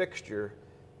this fixture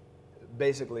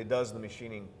basically does the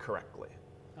machining correctly.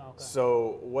 Okay.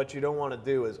 So what you don't want to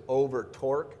do is over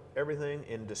torque everything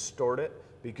and distort it,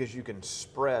 because you can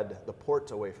spread the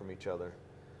ports away from each other.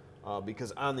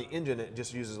 Because on the engine it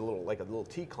just uses a little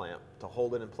T-clamp to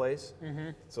hold it in place.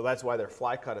 So that's why they're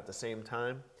fly cut at the same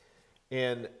time.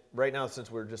 And right now,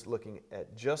 since we're just looking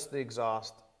at just the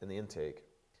exhaust and the intake,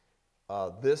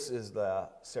 this is the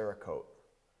Cerakote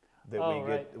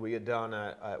that we get done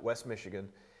at West Michigan.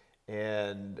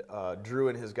 And Drew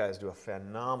and his guys do a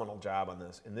phenomenal job on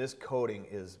this. And this coating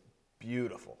is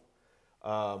beautiful.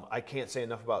 I can't say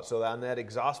enough about it. So on that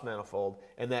exhaust manifold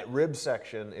and that rib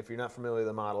section, if you're not familiar with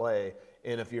the Model A,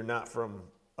 and if you're not from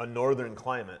a northern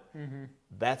climate,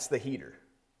 that's the heater.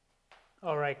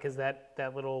 Oh, right, because that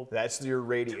little that's your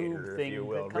radiator, if you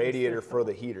will, radiator for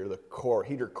the heater, the core,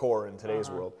 heater core in today's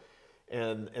world.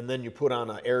 And then you put on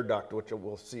an air duct, which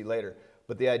we'll see later.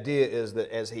 But the idea is that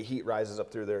as the heat rises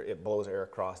up through there, it blows air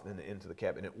across and into the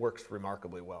cabin. It works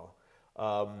remarkably well.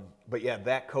 But yeah,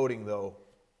 that coating, though,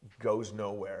 goes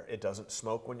nowhere. It doesn't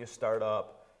smoke when you start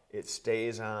up. It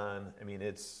stays on. I mean,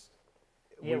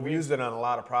 we've used it on a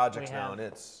lot of projects now, and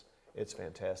it's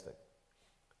fantastic.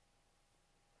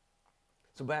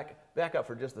 So back up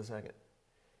for just a second.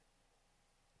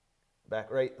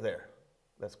 Back right there.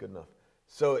 That's good enough.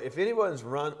 So if anyone's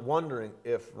wondering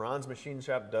if Ron's Machine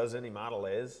Shop does any Model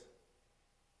A's,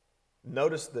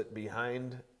 notice that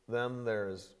behind them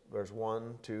there's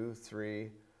 1, 2, 3,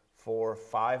 4,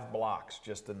 5 blocks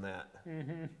just in that.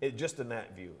 Just in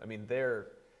that view. I mean, they're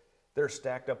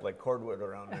stacked up like cordwood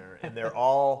around there, and they're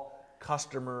all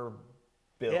customer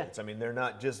builds. I mean, they're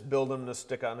not just building to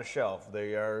stick on a shelf.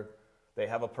 They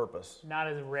have a purpose. Not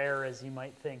as rare as you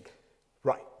might think.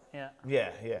 Right. Yeah.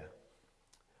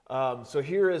 So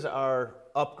here is our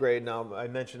upgrade. Now, I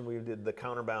mentioned we did the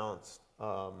counterbalanced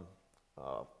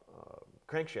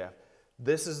crankshaft.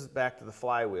 This is back to the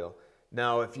flywheel.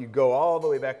 Now, if you go all the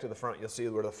way back to the front, you'll see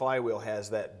where the flywheel has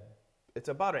that, it's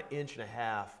about 1.5 inch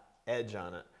edge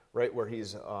on it, right where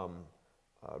he's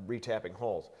retapping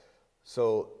holes.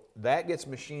 So that gets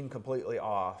machined completely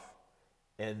off,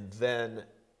 and then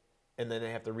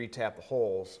they have to retap the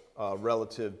holes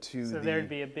relative to So there'd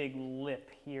be a big lip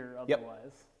here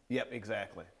otherwise. Yep,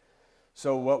 exactly.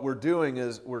 So what we're doing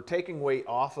is we're taking weight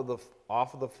off of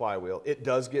the flywheel. It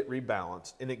does get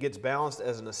rebalanced, and it gets balanced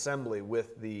as an assembly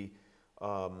with the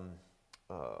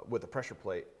pressure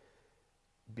plate,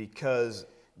 because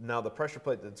now the pressure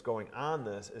plate that's going on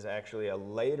this is actually a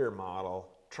later model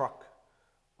truck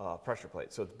pressure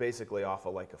plate. So it's basically off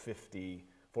of like a 50,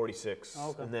 46,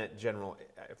 in that general,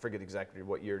 I forget exactly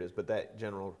what year it is, but that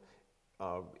general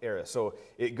area. So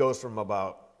it goes from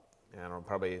about, I don't know,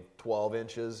 probably 12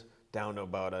 inches down to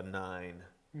about a 9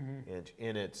 inch.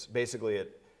 And it's basically,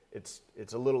 it's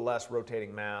a little less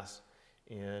rotating mass,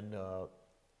 and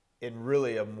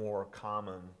really a more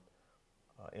common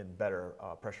and better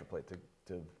pressure plate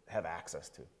to have access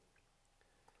to.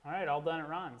 All right, all done at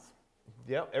Ron's.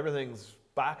 Yep, everything's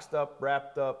boxed up,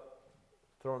 wrapped up,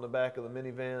 throw in the back of the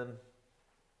minivan,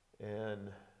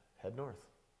 and head north.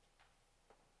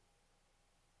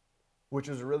 Which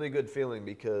was a really good feeling,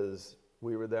 because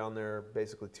we were down there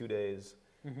basically 2 days,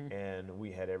 and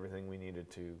we had everything we needed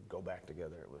to go back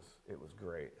together. It was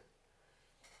great.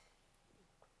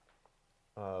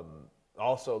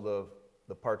 Also,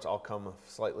 the parts all come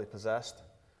slightly possessed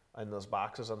in those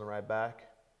boxes on the ride back,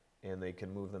 and they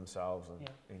can move themselves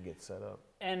and get set up.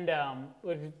 And I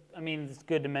mean, it's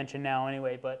good to mention now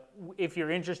anyway, but if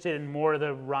you're interested in more of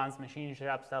the Ron's Machine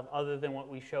Shop stuff other than what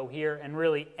we show here, and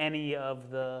really any of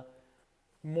the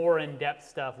more in-depth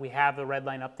stuff, we have the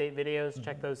Redline Update videos.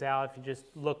 Check those out. If you just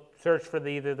search for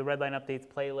either the Redline Updates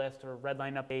playlist or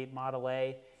Redline Update Model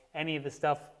A, any of the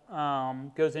stuff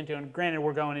goes into, and granted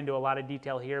we're going into a lot of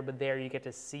detail here, but there you get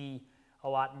to see a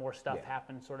lot more stuff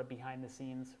happen sort of behind the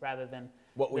scenes rather than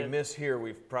what we miss here,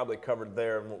 we've probably covered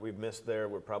there, and what we've missed there,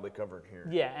 we're probably covering here.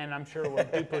 Yeah, and I'm sure we're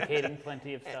duplicating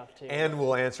plenty of stuff too. And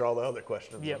we'll answer all the other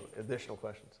questions, additional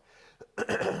questions.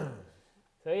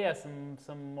 So yeah,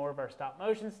 some more of our stop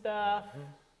motion stuff,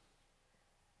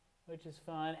 which is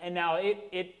fun. And now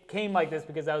it came like this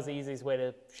because that was the easiest way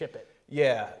to ship it.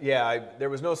 Yeah. There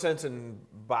was no sense in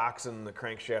boxing the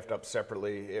crankshaft up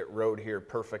separately. It rode here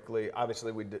perfectly.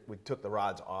 Obviously, we took the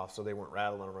rods off so they weren't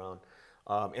rattling around,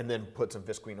 and then put some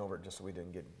visqueen over it just so we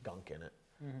didn't get gunk in it.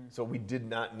 So we did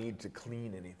not need to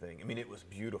clean anything. I mean, it was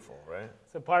beautiful, right?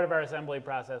 So part of our assembly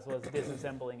process was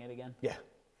disassembling it again. Yeah.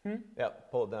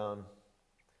 Pull it down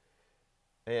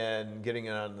and getting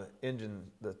it on the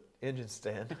engine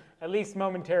stand. At least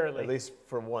momentarily. At least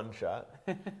for one shot.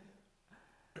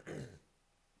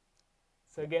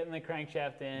 So getting the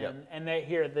crankshaft in, and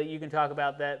that you can talk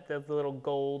about the little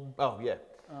gold. Oh yeah,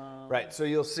 right. So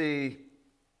you'll see.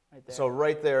 Right there. So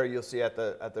right there, you'll see at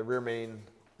the rear main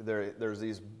there's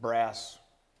these brass,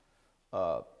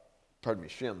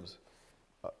 shims.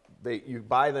 You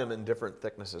buy them in different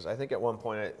thicknesses. I think at one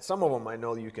point, some of them I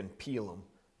know you can peel them.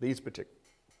 These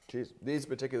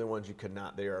particular ones you could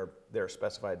not. They're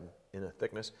specified in a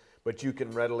thickness, but you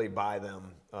can readily buy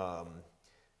them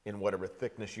in whatever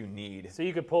thickness you need. So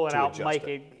you could pull it out, Mike,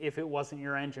 if it wasn't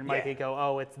your engine, Mike could go,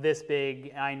 oh, it's this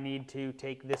big, I need to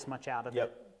take this much out of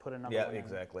it, put another one in. Yeah,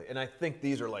 exactly. And I think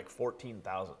these are like 14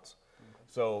 thousandths.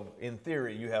 So in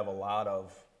theory, you have a lot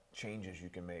of changes you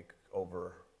can make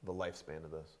over the lifespan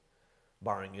of this,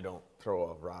 barring you don't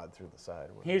throw a rod through the side.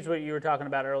 Here's what you were talking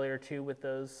about earlier too with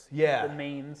those the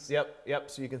mains. Yep.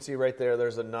 So you can see right there,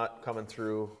 there's a nut coming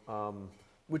through,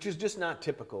 which is just not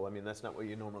typical. I mean, that's not what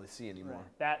you normally see anymore.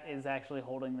 Right. That is actually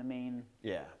holding the main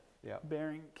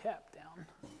bearing cap down.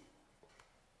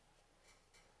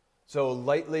 So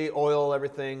lightly oil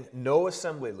everything, no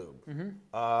assembly lube.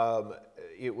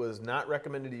 It was not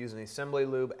recommended to use an assembly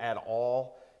lube at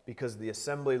all because the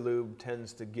assembly lube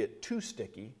tends to get too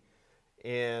sticky.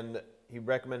 And he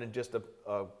recommended just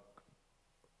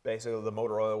basically the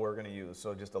motor oil we're going to use.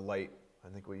 So just a light, I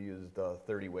think we used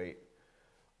 30 weight,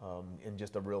 and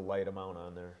just a real light amount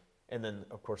on there. And then,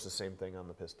 of course, the same thing on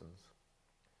the pistons.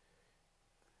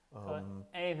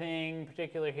 Anything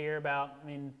particular here about,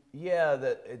 Yeah,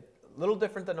 a little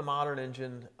different than a modern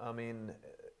engine. I mean,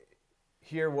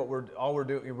 here we're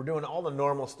doing all the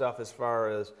normal stuff as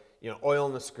far as, oil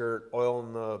in the skirt, oil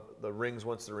in the rings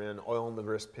once they're in, oil in the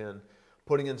wrist pin,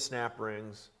 putting in snap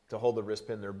rings to hold the wrist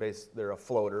pin. They're a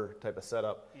floater type of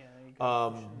setup. Yeah, there you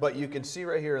go. But you can see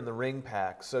right here in the ring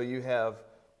pack, so you have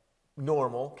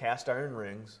normal cast iron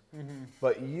rings,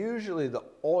 but usually the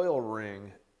oil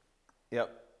ring, the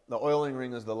oiling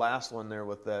ring is the last one there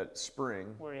with that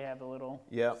spring. Where you have the little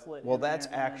slit. Well, that's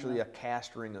actually a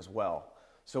cast ring as well.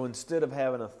 So instead of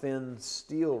having a thin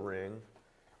steel ring,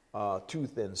 two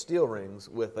thin steel rings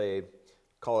with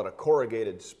call it a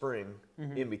corrugated spring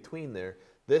in between there,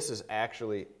 this is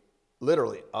actually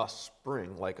literally a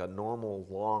spring, like a normal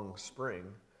long spring,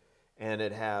 and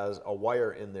it has a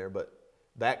wire in there, but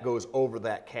that goes over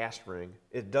that cast ring.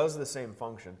 It does the same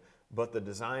function, but the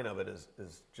design of it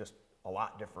is just a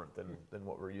lot different than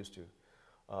what we're used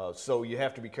to. So you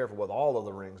have to be careful with all of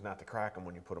the rings not to crack them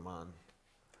when you put them on.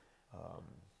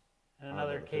 And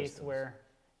another case where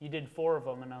you did 4 of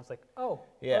them, and I was like, oh,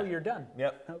 you're done.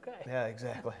 Yep. Okay. Yeah,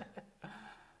 exactly.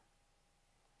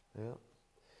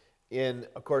 And,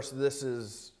 of course, this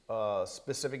is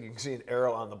specific. You can see an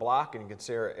arrow on the block, and you can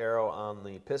see an arrow on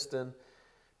the piston,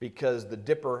 because the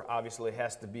dipper obviously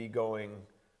has to be going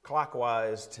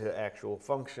clockwise to actual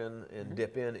function and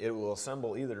dip in. It will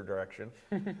assemble either direction.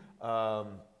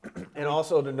 And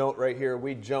also to note right here,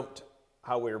 we jumped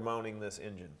how we were mounting this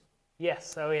engine.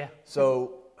 Yes, yeah.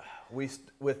 So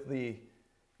with the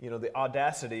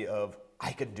audacity of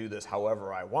I can do this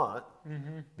however I want,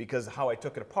 because how I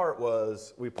took it apart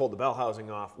was we pulled the bell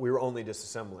housing off. We were only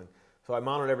disassembling. So I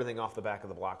mounted everything off the back of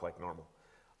the block like normal.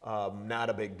 Not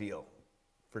a big deal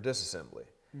for disassembly.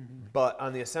 But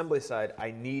on the assembly side,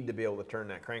 I need to be able to turn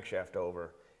that crankshaft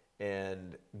over.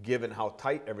 And given how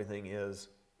tight everything is,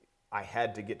 I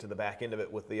had to get to the back end of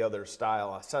it with the other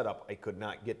style setup. I could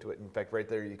not get to it. In fact, right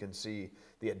there you can see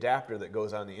the adapter that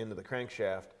goes on the end of the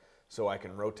crankshaft so I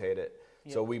can rotate it.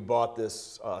 Yep. So we bought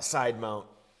this side mount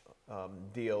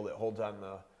deal that holds on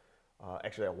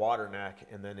actually a water neck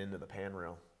and then into the pan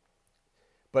rail.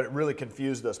 But it really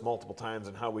confused us multiple times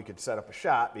on how we could set up a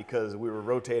shot because we were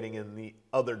rotating in the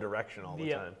other direction all the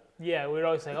time. Yeah, we would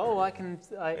always say, "Oh,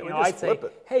 I'd say,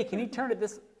 hey, can you turn it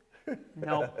this?"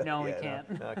 No, we can't.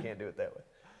 No, I can't do it that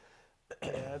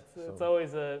Yeah, it's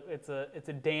always it's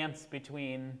a dance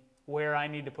between where I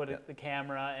need to put the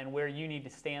camera and where you need to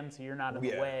stand so you're not in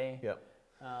the way. Yep.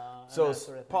 So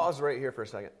Sort of pause right here for a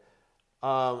second.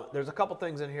 There's a couple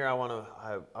things in here I want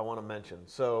to mention.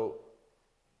 So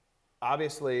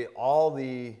obviously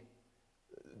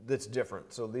that's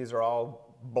different. So these are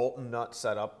all bolt and nut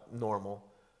setup, normal,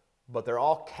 but they're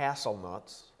all castle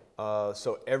nuts.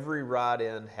 So every rod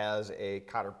end has a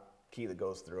cotter key that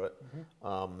goes through it.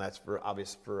 That's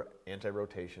for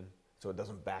anti-rotation, so it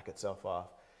doesn't back itself off.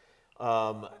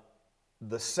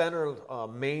 The center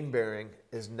main bearing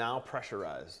is now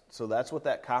pressurized, so that's what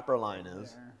that copper line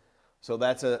is. So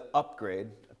that's an upgrade.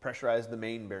 Pressurize the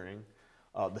main bearing,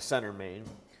 the center main.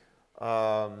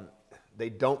 They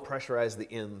don't pressurize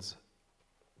the ends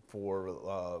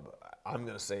for. I'm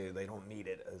going to say they don't need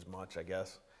it as much, I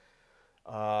guess.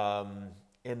 And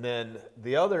then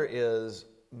the other is,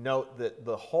 note that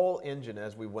the whole engine,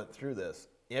 as we went through this,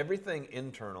 everything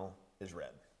internal is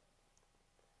red.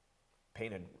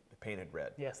 Painted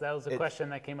red. Yes, that was a question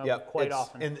that came up quite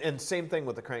often. And same thing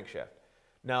with the crankshaft.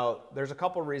 Now, there's a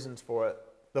couple reasons for it.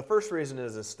 The first reason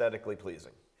is aesthetically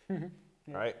pleasing,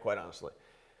 right? Quite honestly.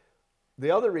 The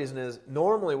other reason is,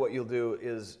 normally what you'll do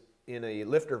is, in a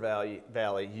lifter valley,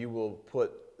 you will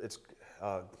put, it's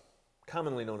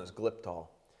commonly known as Gliptol.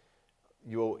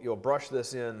 You'll brush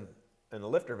this in the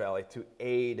lifter valley to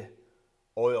aid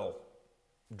oil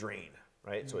drain,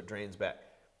 right? So it drains back.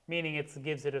 Meaning it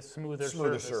gives it a smoother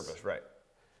surface, right?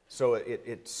 So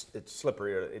it's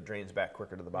slippery. It drains back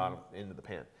quicker to the bottom into the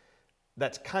pan.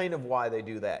 That's kind of why they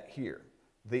do that here.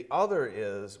 The other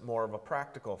is more of a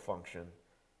practical function,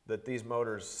 that these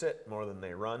motors sit more than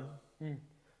they run,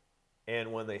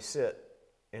 and when they sit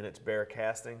and it's bare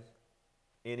casting,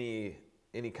 any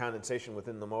condensation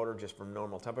within the motor just from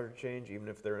normal temperature change, even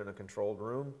if they're in a controlled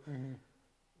room,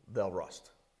 they'll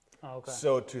rust. Oh, okay.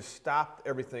 So to stop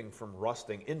everything from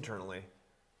rusting internally,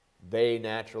 they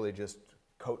naturally just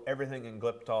coat everything in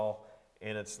Gliptol,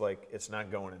 and it's like it's not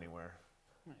going anywhere.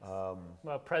 Nice.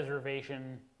 Well,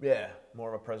 preservation. Yeah,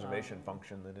 more of a preservation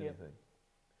function than anything.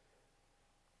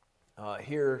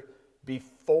 Here,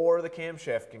 before the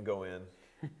camshaft can go in,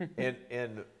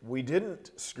 and we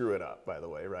didn't screw it up, by the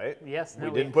way, right? Yes.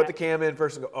 We didn't put the cam in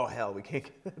first and go, oh hell, we can't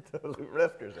get the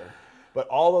lifters in. But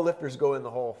all the lifters go in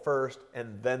the hole first,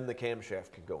 and then the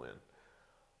camshaft can go in.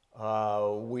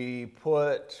 We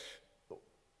put,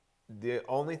 the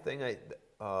only thing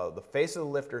the face of the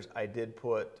lifters, I did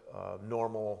put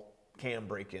normal cam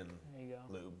break-in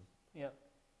lube. Yep.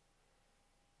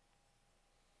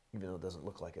 Even though it doesn't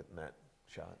look like it in that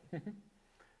shot.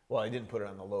 Well, I didn't put it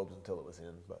on the lobes until it was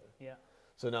in, but. Yeah.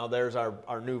 So now there's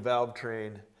our new valve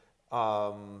train.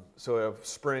 So we have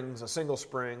springs, a single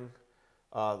spring.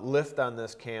 Lift on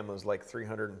this cam was like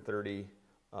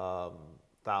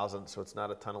 330,000, so it's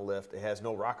not a ton of lift. It has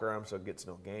no rocker arm, so it gets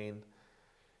no gain.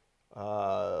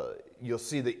 You'll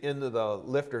see the end of the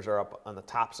lifters are up on the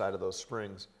top side of those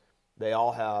springs. They're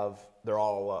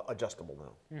all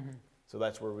adjustable now. So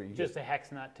that's where we just a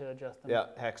hex nut to adjust them. Yeah,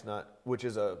 hex nut, which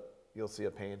is you'll see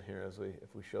a pain here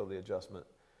if we show the adjustment.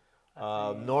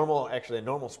 A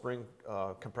normal spring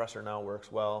compressor now works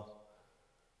well.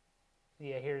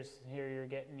 Yeah, here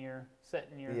you're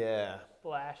setting your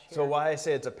flash here. So why I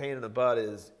say it's a pain in the butt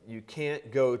is you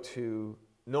can't go to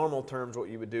normal terms. What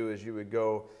you would do is you would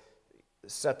go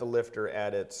set the lifter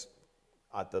at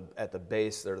the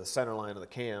base or the center line of the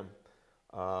cam,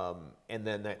 and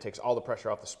then that takes all the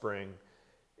pressure off the spring,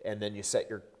 and then you set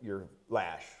your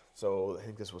lash. So I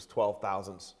think this was 12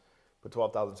 thousandths. Put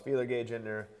 12 thousandths feeler gauge in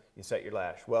there. You set your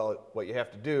lash. Well, what you have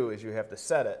to do is you have to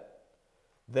set it.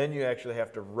 Then you actually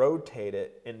have to rotate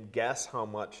it and guess how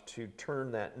much to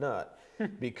turn that nut,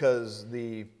 because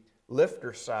the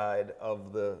lifter side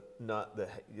of the nut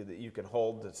that you can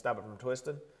hold to stop it from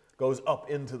twisting goes up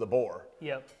into the bore.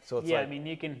 Yep. So it's I mean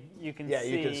you can see. You can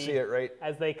see it right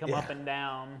as they come up and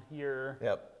down.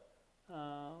 Yep.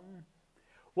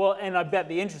 Well, and I bet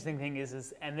the interesting thing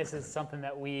is, and this is something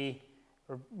that you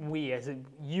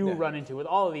run into with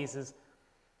all of these is,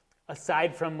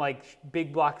 aside from like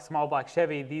big block, small block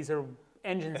Chevy, these are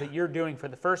engines that you're doing for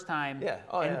the first time. Yeah.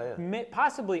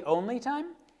 Possibly only time.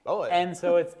 Oh, yeah. And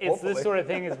so it's this sort of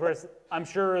thing is where I'm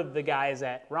sure the guys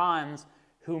at Ron's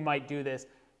who might do this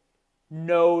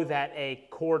know that a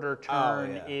quarter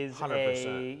turn is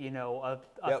 100%.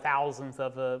 a thousandth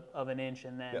of an inch,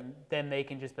 and then they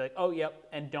can just be like, oh, yep,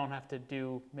 and don't have to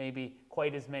do maybe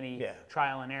quite as many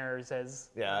trial and errors as.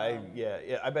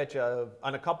 I bet you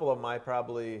on a couple of them I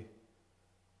probably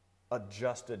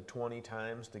adjusted 20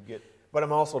 times to get, but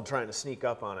I'm also trying to sneak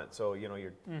up on it, so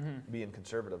you're being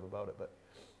conservative about it,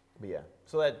 But yeah,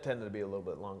 so that tended to be a little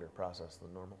bit longer process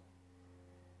than normal.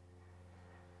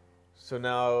 So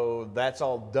now that's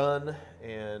all done,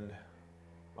 and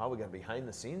wow, we got a behind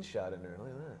the scenes shot in there. Look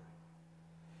at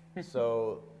that.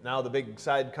 So now the big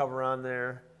side cover on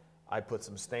there, I put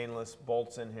some stainless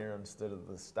bolts in here instead of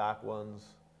the stock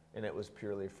ones, and it was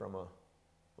purely from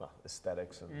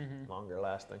aesthetics and longer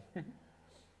lasting.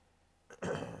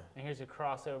 And here's a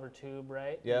crossover tube,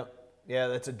 right? Yeah, yeah,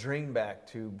 that's a drain back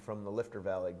tube from the lifter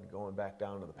valley going back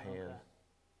down to the pan. Okay.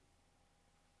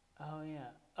 Oh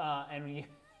yeah, and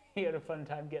you had a fun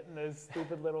time getting those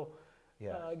stupid little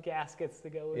gaskets to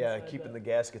go inside. Yeah, keeping the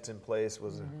gaskets in place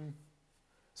was,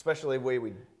 especially the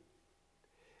way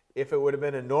if it would have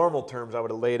been in normal terms, I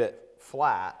would have laid it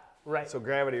flat. Right. So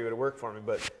gravity would have worked for me,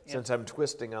 but since I'm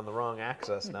twisting on the wrong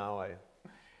axis now,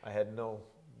 I had no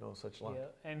such luck.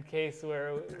 Yeah, in case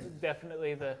where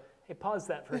definitely hey, pause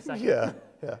that for a second. Yeah.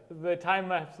 The time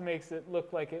lapse makes it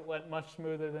look like it went much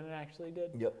smoother than it actually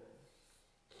did. Yep.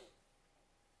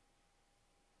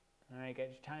 All right, got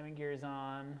your timing gears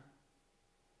on.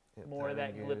 Yep, More of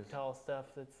that timing gears. Gliptol stuff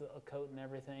that's a coat and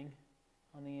everything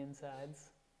on the insides.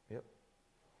 Yep.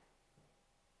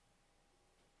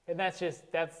 And that's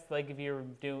like if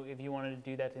you wanted to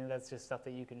do that, that's just stuff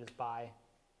that you can just buy,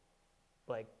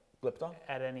 like Gliptol?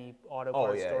 at any auto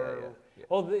parts store. Yeah.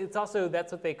 Well, it's also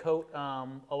that's what they coat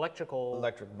electric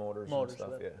motors and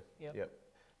stuff. with. Yeah. Yep.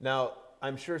 Now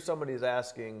I'm sure somebody's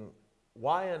asking,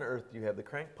 why on earth do you have the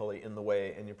crank pulley in the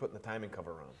way and you're putting the timing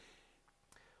cover on?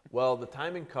 Well, the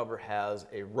timing cover has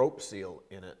a rope seal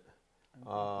in it,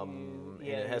 and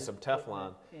it has some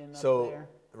Teflon. So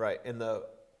right, and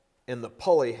the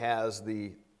pulley has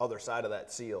the other side of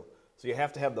that seal. So you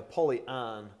have to have the pulley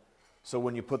on. So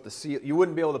when you put the seal, you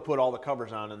wouldn't be able to put all the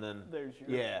covers on and then there's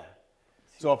your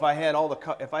So if I had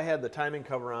if I had the timing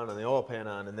cover on and the oil pan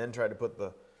on and then tried to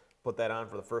put that on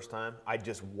for the first time, I'd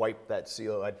just wipe that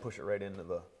seal. I'd push it right into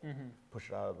the push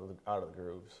it out of the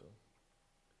groove. So.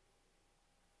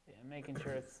 Yeah, making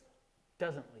sure it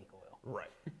doesn't leak oil. Right.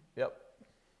 Yep.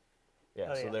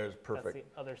 Yeah. So there's perfect. That's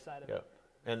the other side of it. Yep.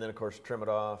 And then of course trim it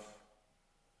off.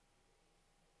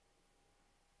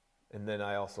 And then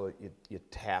I also you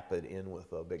tap it in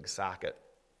with a big socket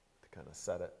to kind of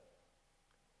set it.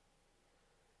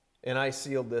 And I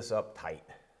sealed this up tight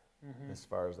as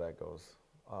far as that goes.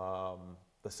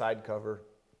 The side cover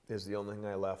is the only thing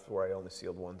I left where I only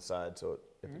sealed one side, so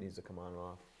if it needs to come on and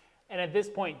off. And at this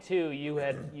point too, you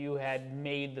had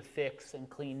made the fix and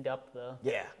cleaned up the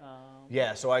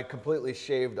yeah. So I completely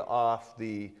shaved off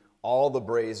all the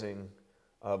brazing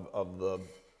of the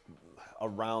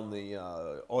around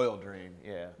the oil drain.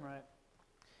 Yeah. Right.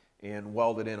 And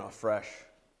welded in a fresh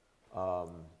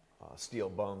steel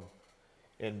bung.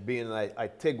 And being that I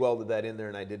TIG welded that in there,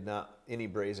 and I did not, any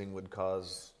brazing would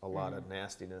cause a lot of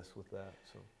nastiness with that.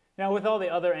 So. Now, with all the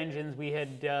other engines, we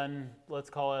had done, let's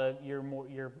call it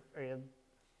your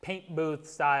paint booth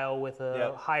style with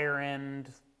a higher end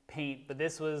paint, but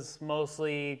this was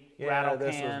mostly rattle can.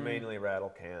 This was mainly rattle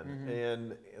can.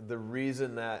 And the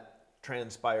reason that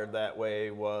transpired that way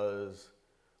was,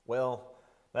 well,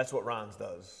 that's what Ron's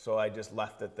does. So I just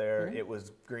left it there. It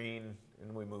was green,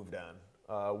 and we moved on.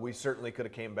 We certainly could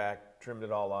have came back, trimmed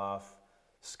it all off,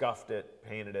 scuffed it,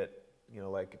 painted it,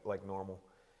 like normal.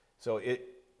 So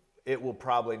it will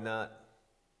probably not,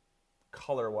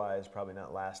 color-wise, probably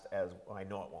not last as, well, I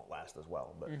know it won't last as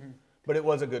well, but it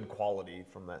was a good quality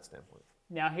from that standpoint.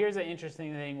 Now here's an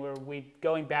interesting thing where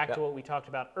going back to what we talked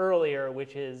about earlier,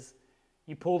 which is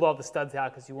you pulled all the studs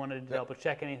out because you wanted to double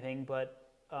check anything, but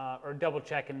or double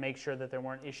check and make sure that there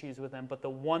weren't issues with them. But the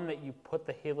one that you put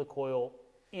the helicoil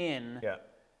in,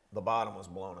 the bottom was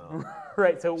blown out.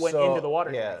 right, so it went into the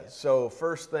water jacket. So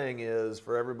first thing is,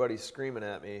 for everybody screaming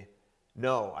at me,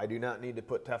 no, I do not need to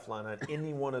put Teflon on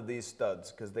any one of these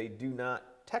studs because they do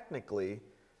not technically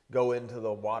go into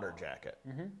the water jacket,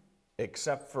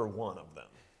 except for one of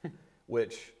them,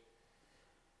 which,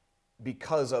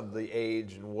 because of the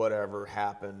age and whatever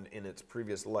happened in its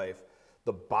previous life,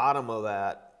 the bottom of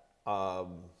that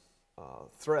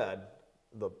thread,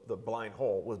 the blind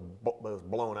hole, was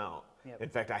blown out. In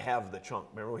fact, I have the chunk.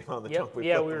 Remember we found the chunk? We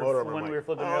flipped the motor over. When we were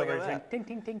flipping it over, it was ting,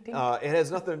 ting, ting, ting. It has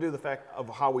nothing to do with the fact of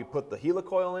how we put the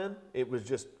helicoil in. It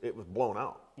was blown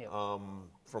out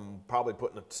from probably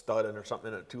putting a stud in or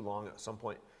something in it too long at some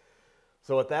point.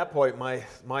 So at that point,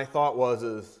 my thought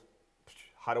was,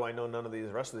 how do I know none of the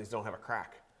rest of these don't have a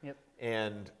crack?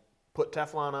 And put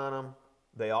Teflon on them.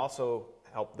 They also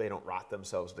help, they don't rot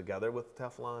themselves together with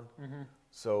Teflon.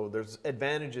 So there's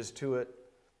advantages to it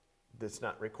that's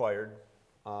not required,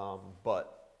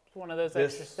 but It's one of those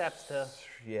extra steps to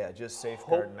Yeah, just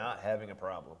safeguard not having a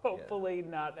problem. hopefully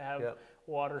not have Yep.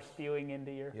 water spewing into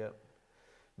your Yep.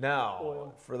 Now,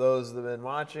 oil. for those that have been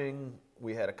watching,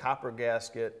 we had a copper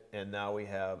gasket, and now we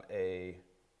have a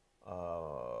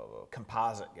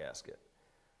composite gasket.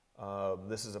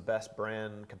 This is a best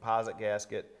brand composite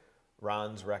gasket.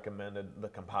 Ron's recommended the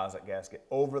composite gasket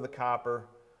over the copper.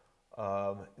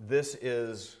 This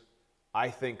is, I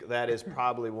think that is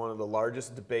probably one of the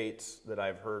largest debates that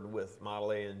I've heard with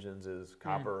Model A engines is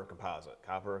copper or composite,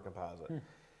 copper or composite.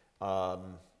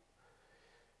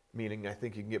 Meaning I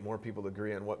think you can get more people to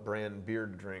agree on what brand beer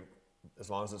to drink as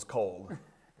long as it's cold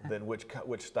than which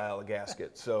style of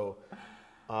gasket. So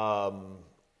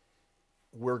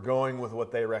we're going with what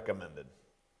they recommended.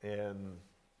 And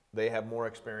they have more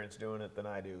experience doing it than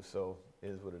I do, so it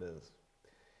is what it is.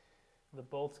 The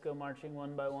bolts go marching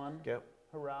one by one. Yep.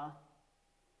 Hurrah.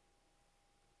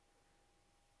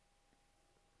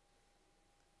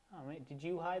 Oh, wait, did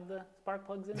you hide the spark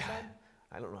plugs inside?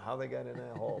 I don't know how they got in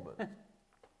that hole, but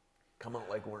come out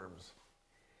like worms.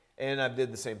 And I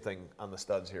did the same thing on the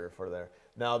studs here for there.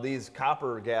 Now these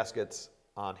copper gaskets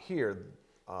on here,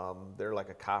 they're like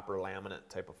a copper laminate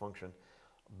type of function.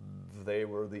 They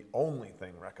were the only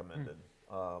thing recommended.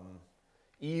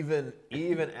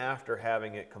 Even after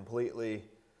having it completely,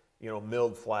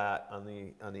 milled flat on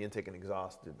the intake and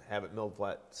exhaust, to have it milled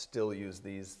flat, still use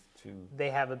these to. They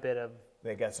have a bit of.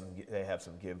 They have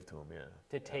some give to them, yeah.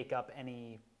 To take up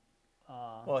any.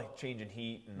 Well, like changing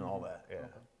heat and all that, yeah,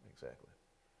 exactly.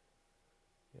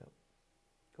 Yep.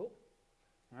 Cool.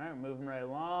 All right, moving right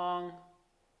along.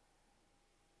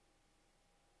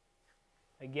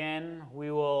 Again, we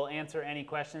will answer any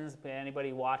questions by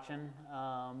anybody watching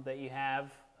that you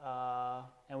have,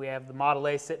 and we have the Model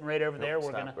A sitting right over there.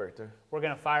 We're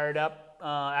gonna fire it up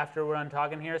after we're done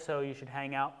talking here, so you should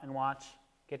hang out and watch,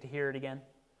 get to hear it again.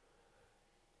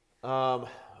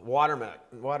 Water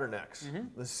necks.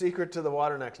 The secret to the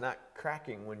water necks not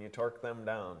cracking when you torque them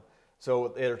down.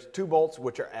 So there's two bolts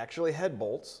which are actually head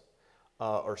bolts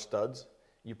or studs.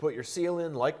 You put your seal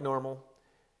in like normal.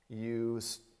 You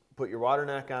put your water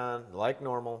neck on like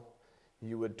normal.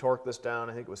 You would torque this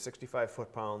down, I think it was 65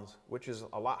 foot-pounds, which is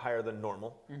a lot higher than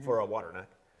normal for a water neck.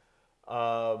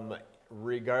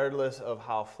 Regardless of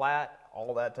how flat,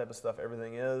 all that type of stuff,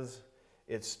 everything is,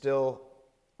 it's still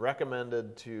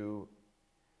recommended to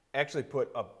actually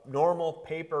put a normal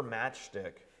paper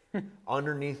matchstick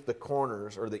underneath the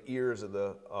corners or the ears of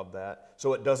that,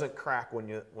 so it doesn't crack when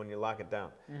you lock it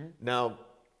down. Now,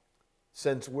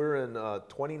 since we're in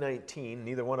 2019,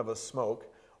 neither one of us smoke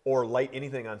or light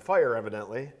anything on fire,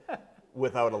 evidently,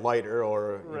 without a lighter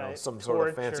or some sort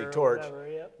of fancy torch. Whatever,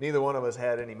 yep. Neither one of us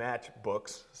had any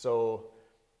matchbooks, so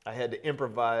I had to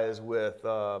improvise with.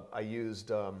 I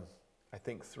used. I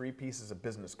think 3 pieces of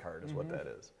business card is what that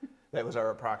is. That was our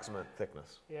approximate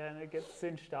thickness. Yeah, and it gets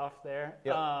cinched off there.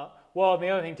 Yep. Well, the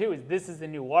other thing too is this is the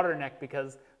new water neck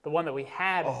because the one that we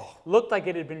had looked like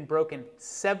it had been broken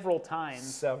several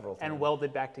times. And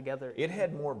welded back together. It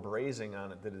had more brazing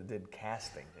on it than it did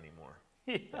casting anymore.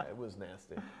 Yeah, it was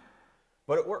nasty.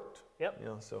 But it worked. Yep.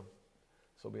 So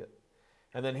be it.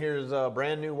 And then here's a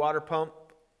brand new water pump.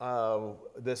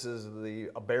 This is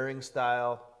a bearing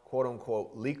style, quote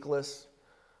unquote, leakless,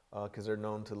 because they're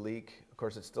known to leak. Of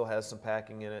course, it still has some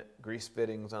packing in it, grease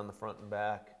fittings on the front and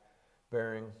back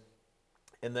bearing.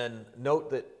 And then note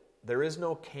that there is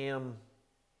no cam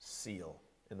seal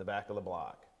in the back of the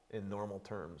block in normal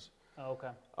terms. Oh, okay.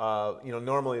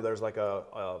 Normally there's like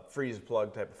a freeze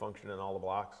plug type of function in all the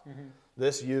blocks.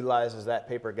 This utilizes that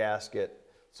paper gasket,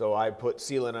 so I put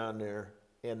sealant on there,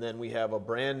 and then we have a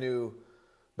brand new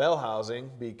bell housing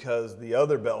because the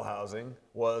other bell housing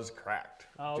was cracked.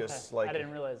 Oh, okay. Just like, I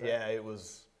didn't realize that. Yeah,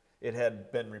 it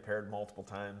had been repaired multiple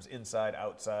times, inside,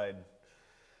 outside,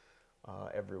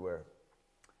 everywhere.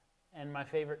 And my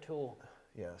favorite tool.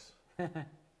 Yes.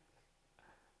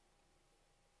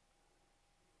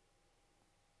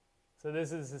 So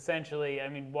this is essentially,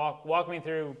 walk me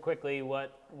through quickly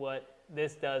what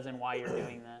this does and why you're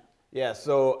doing that. Yeah,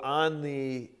 so on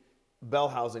the bell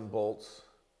housing bolts,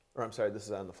 or I'm sorry, this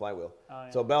is on the flywheel. Oh, yeah.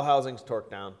 So bell housing's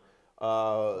torqued down.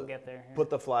 We'll get there. Here. Put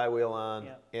the flywheel on,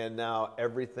 Yep. and now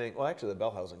everything, well actually the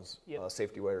bell housing's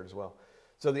safety wired as well.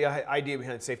 So the idea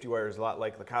behind safety wire is a lot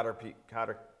like the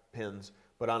cotter pins,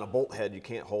 but on a bolt head, you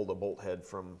can't hold a bolt head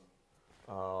from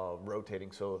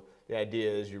rotating. So the idea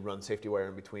is you run safety wire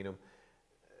in between them.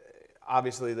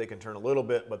 Obviously they can turn a little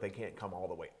bit, but they can't come all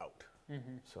the way out.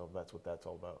 So that's what that's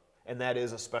all about. And that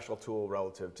is a special tool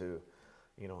relative to,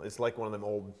 it's like one of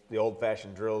them the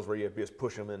old-fashioned drills where you just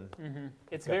push them in.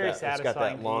 It's very satisfying. It's got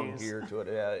that long gear to it.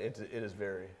 Yeah, it is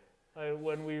very.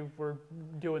 When we were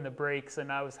doing the brakes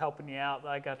and I was helping you out,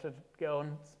 I got to go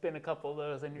and spin a couple of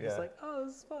those, and you're just like, oh,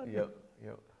 this is fun. Yep.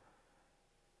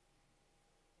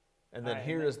 And then All right,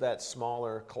 here is that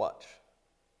smaller clutch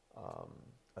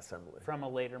assembly. From a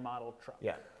later model truck.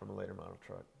 Yeah, from a later model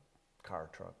truck, car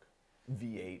truck.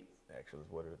 V8 actually is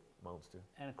what it amounts to.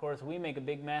 And of course, we make a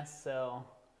big mess, so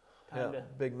time to...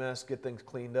 Big mess, get things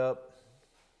cleaned up,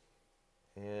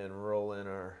 and roll in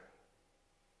our...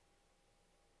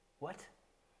 What?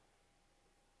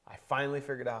 I finally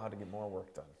figured out how to get more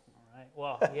work done. All right,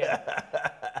 well, yeah.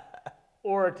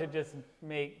 Or to just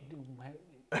make...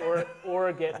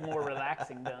 Or get more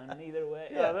relaxing done, either way.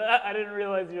 Yeah. I didn't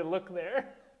realize your look there.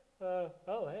 Oh,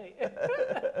 hey.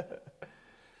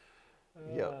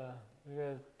 Yep. We got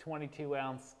a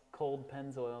 22-ounce cold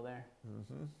Pennzoil there.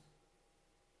 Mm-hmm.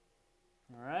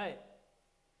 All right.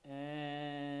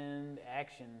 And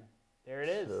action. There it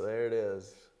is. So there it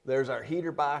is. There's our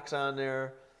heater box on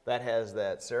there. That has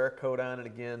that Cerakote on it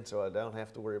again, so I don't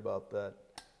have to worry about that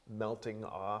melting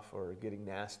off or getting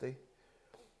nasty.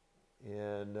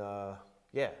 And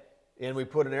yeah, and we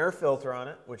put an air filter on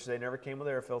it, which they never came with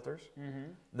air filters.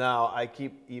 Mm-hmm. Now,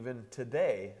 even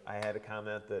today, I had a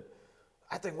comment that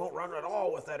I think won't run at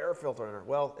all with that air filter in it.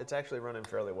 Well, it's actually running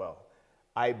fairly well.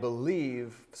 I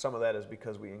believe some of that is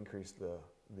because we increased the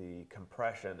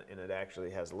compression, and it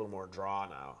actually has a little more draw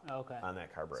now on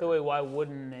that carburetor. So wait, why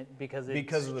wouldn't it? Because of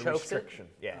the restriction.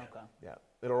 Yeah. Okay. Yeah.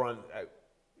 It'll run.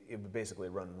 It would basically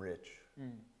run rich,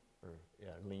 or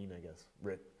lean, I guess.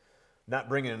 Rich. Not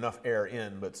bringing enough air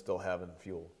in, but still having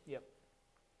fuel. Yep.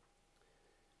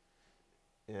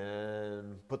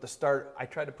 And I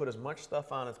tried to put as much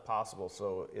stuff on as possible,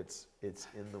 so it's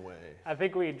in the way. I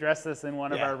think we addressed this in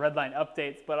one of our Redline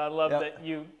updates, but I love that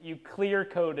you clear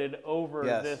coded over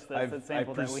this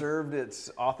sample I preserved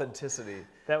its authenticity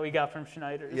that we got from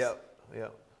Schneider's. Yep.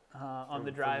 On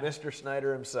the drive. From Mr.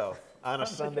 Schneider himself on a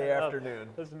Sunday afternoon.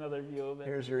 There's another view of it.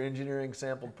 Here's your engineering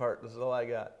sampled part. This is all I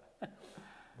got.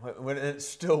 When it's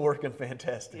still working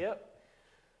fantastic. Yep.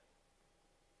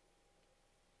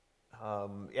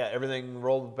 Everything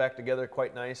rolled back together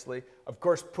quite nicely. Of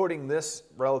course, putting this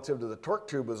relative to the torque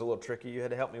tube was a little tricky. You had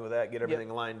to help me with that, get everything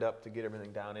lined up to get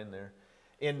everything down in there.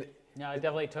 And no, I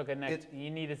definitely took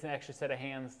you needed an extra set of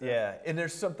hands. And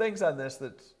there's some things on this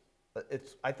that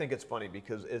I think it's funny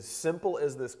because as simple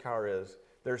as this car is,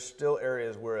 there's still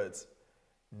areas where it's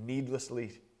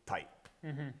needlessly tight.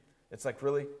 Mm-hmm. It's like,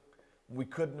 really? You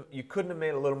couldn't have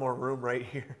made a little more room right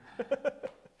here.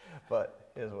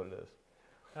 But it is what it is.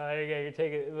 There you go. You're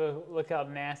taking. Look how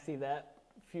nasty that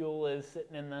fuel is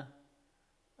sitting in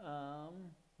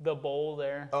the bowl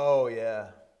there. Oh yeah,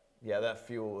 that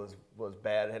fuel was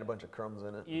bad. It had a bunch of crumbs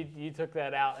in it. You took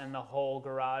that out, and the whole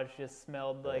garage just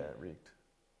smelled like it reeked.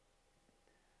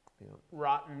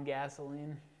 Rotten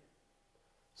gasoline.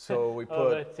 So we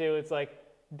put it's like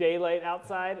daylight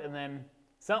outside, and then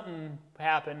something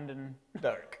happened and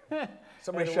dark.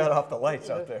 Somebody shut off the lights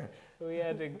out there. We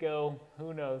had to go,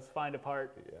 who knows, find a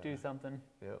part, do something.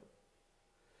 Yep.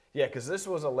 Yeah, because this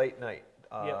was a late night.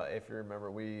 If you remember,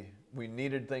 we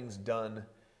needed things done,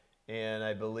 and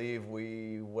I believe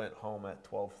we went home at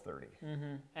 12:30.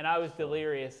 Mm-hmm. And I was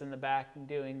delirious in the back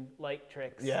doing light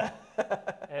tricks. Yeah.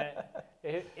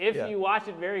 If you watch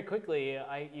it very quickly,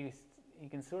 you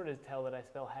can sort of tell that I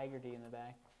spell Hagerty in the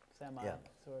back,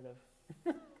 sort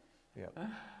of.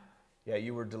 Yeah,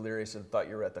 you were delirious and thought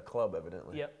you were at the club,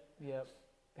 evidently. Yep.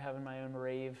 Having my own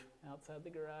rave outside the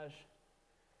garage.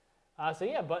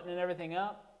 Buttoning everything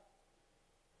up.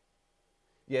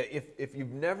 Yeah, if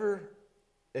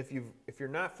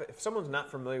someone's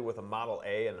not familiar with a Model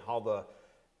A and how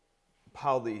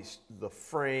the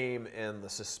frame and the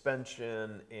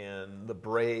suspension and the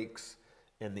brakes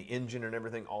and the engine and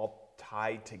everything all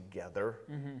tie together,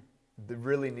 they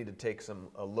really need to take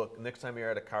a look. Next time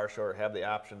you're at a car show, or have the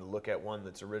option to look at one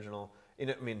that's original.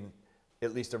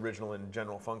 At least original in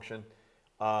general function.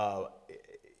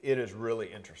 It is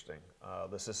really interesting.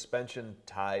 The suspension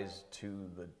ties to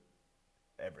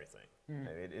everything.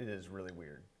 It is really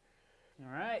weird.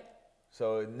 All right.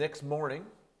 So next morning,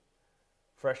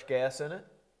 fresh gas in it,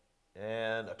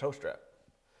 and a tow strap.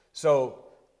 So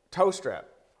tow strap,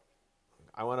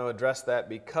 I want to address that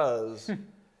because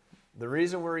the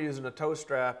reason we're using a tow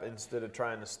strap instead of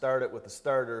trying to start it with the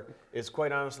starter is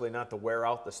quite honestly not to wear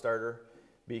out the starter,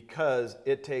 because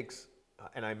it takes,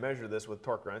 and I measure this with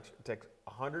torque wrench, it takes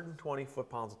 120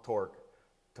 foot-pounds of torque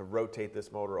to rotate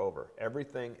this motor over.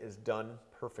 Everything is done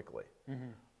perfectly.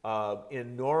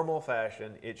 In normal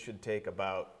fashion, it should take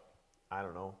about,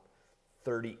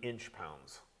 30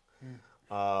 inch-pounds.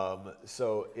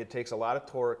 So it takes a lot of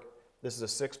torque. This is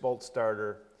a 6-bolt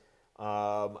starter.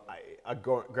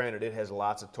 Granted, it has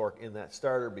lots of torque in that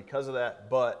starter because of that,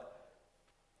 but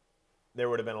there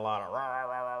would have been a lot of rah, rah,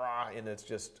 rah, rah, rah, and it's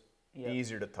just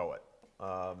easier to tow it.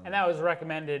 And that was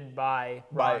recommended by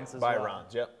Ron's as well. By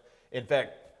Ron's, yep. In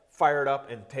fact, fire it up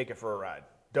and take it for a ride.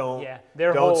 Don't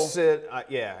sit.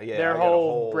 Their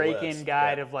whole break-in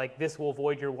guide of like, this will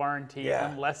void your warranty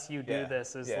unless you do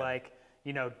this is like,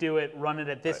 you know, do it, run it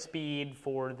at this speed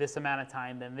for this amount of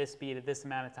time, then this speed at this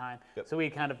amount of time. Yep. So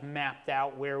we kind of mapped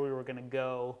out where we were going to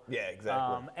go. Yeah,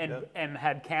 exactly. And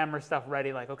had camera stuff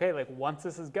ready, like, okay, like once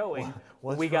this is going,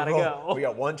 we got to go. We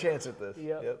got one chance at this.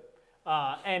 Yep.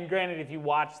 And granted, if you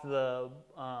watch the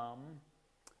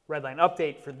Redline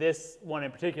update for this one in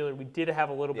particular, we did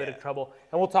have a little bit of trouble.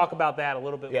 And we'll talk about that a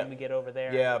little bit when we get over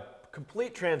there. Yeah,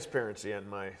 complete transparency on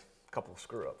my couple of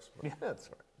screw-ups. Yeah, that's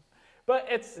right. But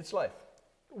it's life.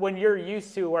 When you're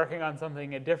used to working on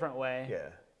something a different way, yeah,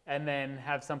 and then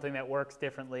have something that works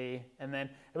differently, and then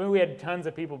I mean we had tons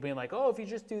of people being like, "Oh, if you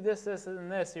just do this, this,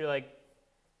 and this," you're like,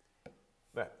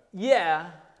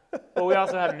 "Yeah," but we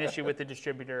also had an issue with the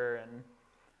distributor, and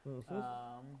so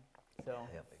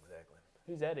yep, exactly.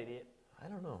 Who's that idiot? I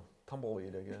don't know.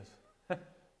 Tumbleweed, I guess.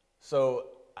 So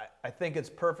I think it's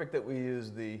perfect that we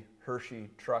use the Hershey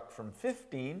truck from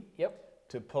 15. Yep.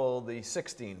 To pull the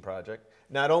 16 project.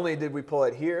 Not only did we pull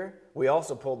it here, we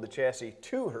also pulled the chassis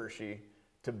to Hershey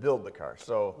to build the car.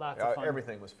 So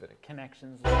everything was fitting.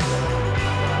 Connections.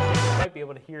 I might be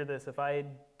able to hear this if I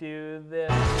do this.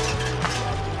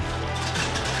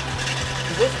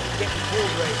 This is getting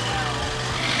pulled right now.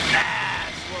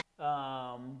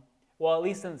 Well, at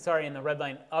least in the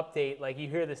Redline update, like you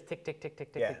hear this tick, tick, tick,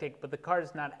 tick, tick, tick, tick, but the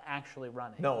car's not actually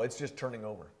running. No, it's just turning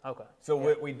over. Okay. So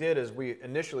what we did is we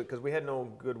initially, because we had no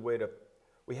good way to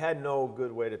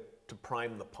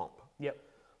prime the pump. Yep.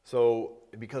 So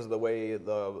because of the way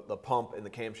the pump and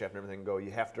the camshaft and everything go, you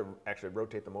have to actually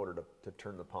rotate the motor to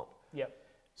turn the pump. Yep.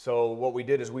 So what we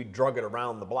did is we drug it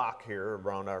around the block here,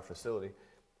 around our facility,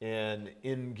 and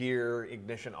in gear,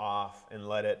 ignition off, and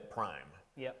let it prime.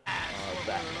 Yep.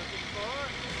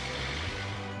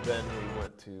 Then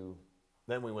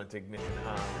we went to ignition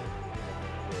on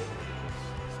and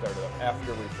started up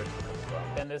after we fixed the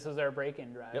problem. Then this was our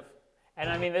break-in drive. Yep. And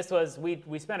I mean, this was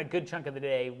we spent a good chunk of the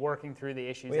day working through the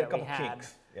issues that we had. We had a couple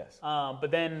kinks, yes. But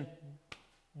then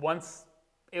once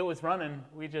it was running,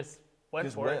 we just went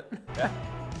for it. Yeah.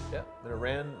 And it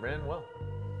ran well.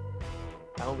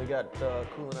 I only got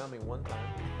coolant on me one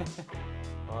time.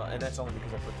 And that's only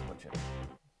because I put too much in.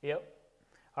 Yep.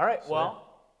 All right. So,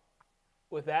 well,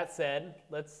 with that said,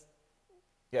 let's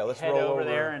head over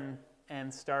there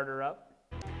and start her up.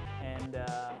 And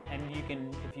you can,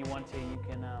 if you want to, you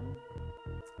can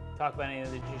talk about any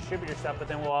of the distributor stuff. But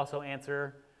then we'll also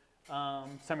answer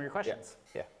some of your questions.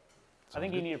 Yeah. I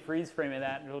think you need a freeze frame of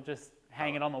that, and we'll just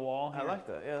hang it on the wall here. I like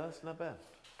that. Yeah, that's not bad.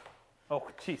 Oh,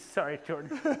 geez. Sorry,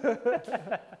 Jordan.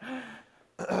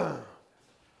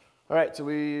 All right, so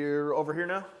we're over here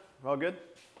now? All good?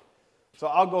 So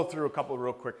I'll go through a couple of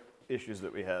real quick issues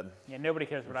that we had. Yeah, nobody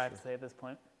cares what I have to say at this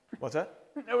point. What's that?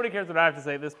 Nobody cares what I have to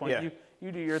say at this point. Yeah.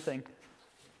 You do your thing.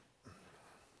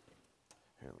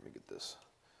 Here, let me get this.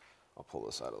 I'll pull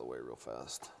this out of the way real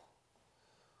fast.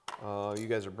 You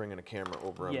guys are bringing a camera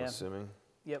over, I'm assuming.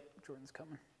 Yep, Jordan's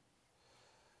coming.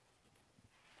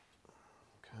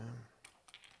 Okay.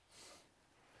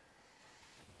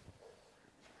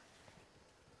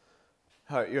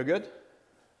 All right, you're good?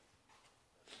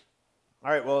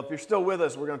 All right, well, if you're still with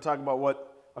us, we're going to talk about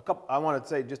I want to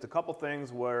say just a couple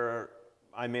things where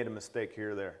I made a mistake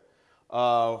here or there.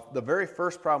 The very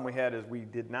first problem we had is we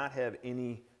did not have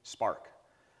any spark.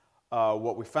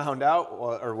 What we found out,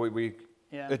 or we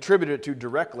attributed it to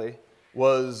directly,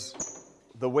 was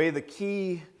the way the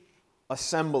key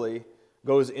assembly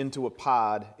goes into a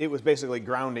pod, it was basically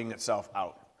grounding itself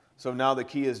out. So now the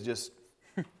key is just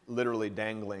literally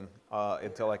dangling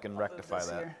until I can rectify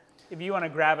that. Here. If you want to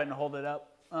grab it and hold it up.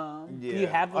 Do you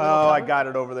have the little cover? I got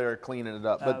it over there cleaning it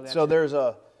up. But so there's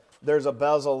a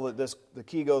bezel that the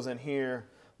key goes in here,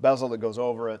 bezel that goes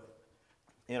over it,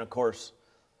 and of course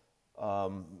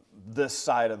this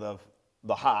side of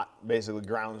the hot basically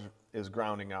is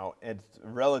grounding out. It's a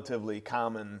relatively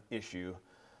common issue,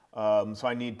 so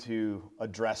I need to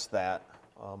address that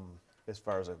as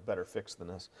far as a better fix than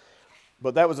this.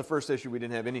 But that was the first issue. We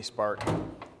didn't have any spark.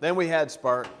 Then we had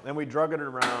spark. Then we drug it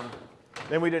around.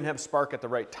 Then we didn't have spark at the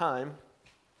right time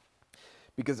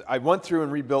because I went through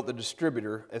and rebuilt the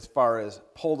distributor as far as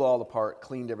pulled all apart,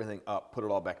 cleaned everything up, put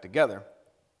it all back together.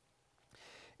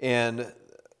 And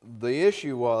the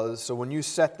issue was, so when you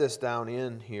set this down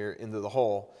in here into the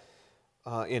hole,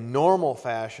 In normal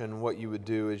fashion, what you would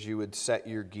do is you would set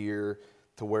your gear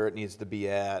to where it needs to be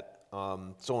at,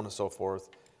 so on and so forth,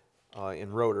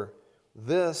 in rotor.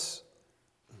 This,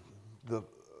 the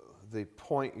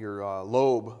point, your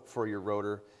lobe for your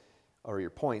rotor, or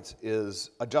your points, is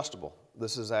adjustable.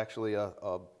 This is actually a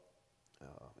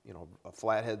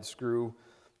flathead screw,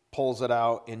 pulls it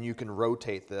out, and you can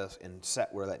rotate this and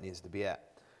set where that needs to be at.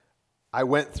 I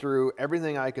went through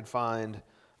everything I could find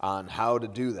on how to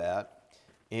do that,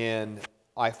 and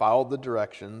I followed the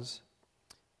directions,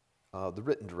 the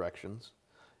written directions,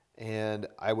 and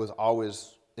I was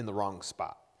always in the wrong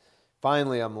spot.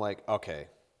 Finally, I'm like, okay,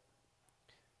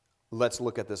 let's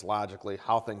look at this logically,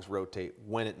 how things rotate,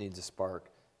 when it needs a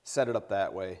spark, set it up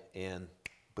that way, and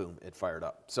boom, it fired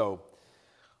up. So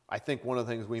I think one of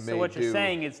the things we may do... So what you're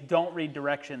saying is don't read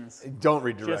directions. Don't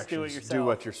read directions. Just do it yourself. Do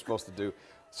what you're supposed to do.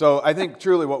 So I think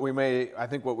truly what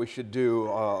we should do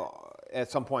at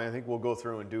some point, I think we'll go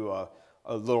through and do a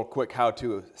little quick how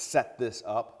to set this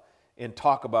up and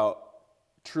talk about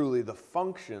truly the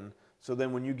function. So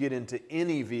then when you get into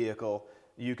any vehicle,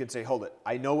 you can say, hold it,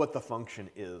 I know what the function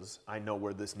is. I know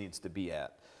where this needs to be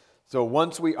at. So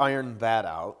once we ironed that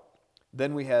out,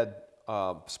 then we had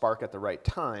spark at the right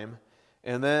time.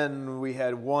 And then we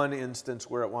had one instance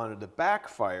where it wanted to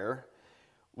backfire.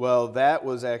 Well, that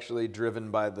was actually driven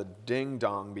by the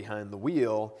ding-dong behind the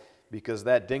wheel, because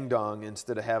that ding-dong,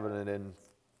 instead of having it in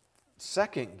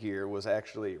second gear, was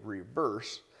actually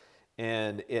reverse,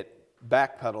 and it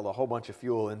backpedaled a whole bunch of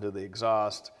fuel into the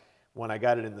exhaust. When I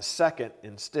got it in the second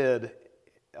instead,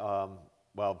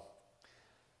 well,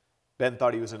 Ben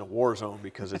thought he was in a war zone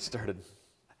because it started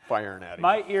firing at him.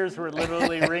 My ears were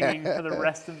literally ringing for the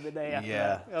rest of the day after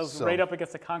that. I was right up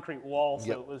against a concrete wall,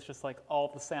 so it was just like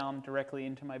all the sound directly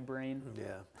into my brain.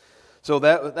 Yeah. So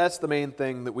that's the main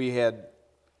thing that we had,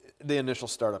 the initial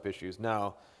startup issues.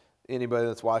 Now, anybody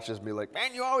that's watches me like,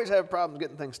 man, you always have problems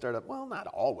getting things started up. Well, not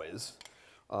always.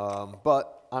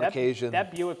 But on occasion...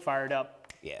 That Buick fired up.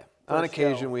 Yeah. On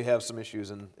occasion, we have some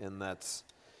issues, and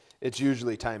it's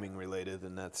usually timing related,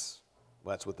 and that's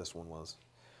what this one was.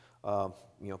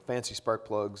 Fancy spark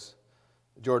plugs.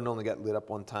 Jordan only got lit up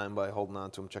one time by holding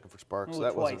on to him, checking for sparks. So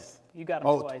that twice. You got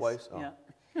him twice. Twice? Oh.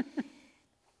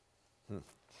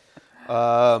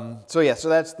 Yeah. So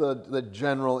that's the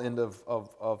general end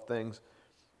of things.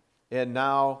 And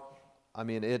now, I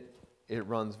mean, it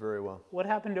runs very well. What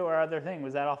happened to our other thing?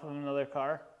 Was that off of another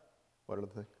car? What other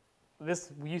thing?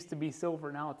 This used to be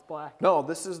silver, now it's black. No,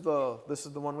 this is the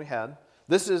one we had.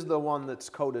 This is the one that's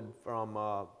coated from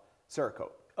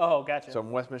Cerakote. Oh, gotcha. So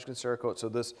West Michigan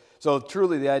Cerakote. So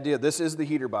truly the idea, this is the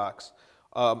heater box.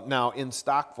 Now in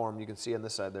stock form, you can see on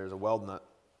this side there's a weld nut.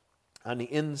 On the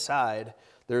inside,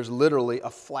 there's literally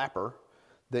a flapper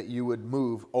that you would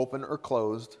move open or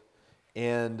closed,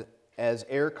 and as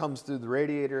air comes through the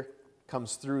radiator,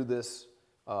 comes through this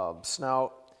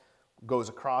snout, goes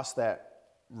across that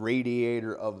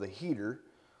radiator of the heater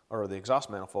or the exhaust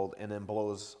manifold, and then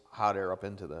blows hot air up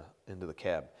into the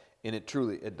cab. And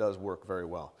it does work very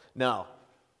well. Now,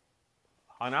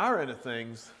 on our end of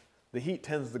things, the heat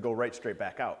tends to go right straight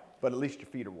back out, but at least your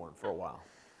feet are warm for a while,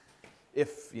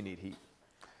 if you need heat.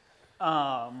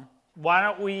 Why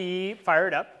don't we fire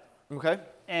it up? Okay.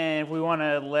 And if we want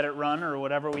to let it run or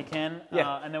whatever we can,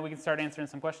 and then we can start answering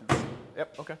some questions.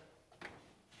 Yep, okay.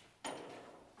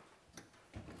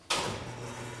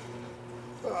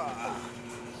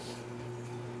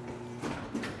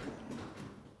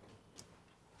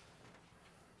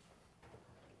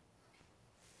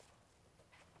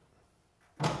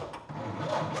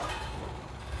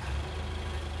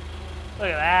 Look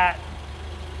at that.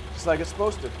 Just like it's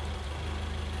supposed to.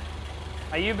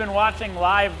 Now, you've been watching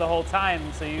live the whole time,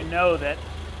 so you know that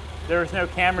there's no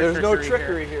camera trickery. There's no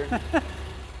trickery here.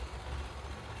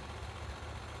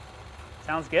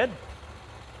 Sounds good.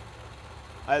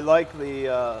 I like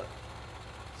the,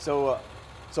 so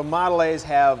Model A's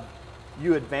have,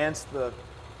 you advance the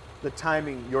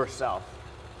timing yourself.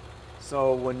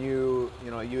 So when you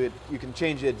can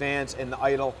change the advance and the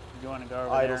idle. You want to go over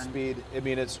idle there speed. I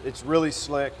mean, it's really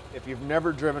slick. If you've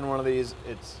never driven one of these,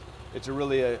 it's a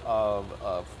really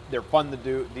they're fun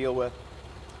to deal with.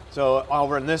 So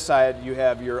over on this side, you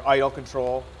have your idle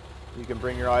control. You can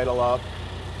bring your idle up,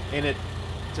 and it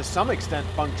to some extent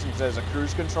functions as a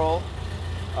cruise control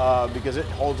because it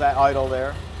holds that idle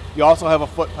there. You also have a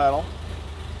foot pedal,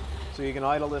 so you can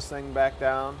idle this thing back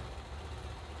down,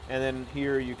 and then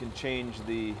here you can change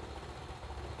the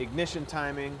ignition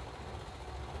timing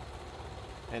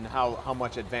and how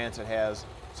much advance it has.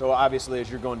 So obviously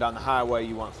as you're going down the highway,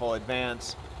 you want full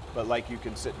advance, but like you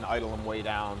can sit and idle them way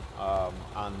down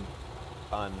on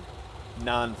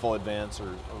non-full advance or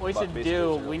We basically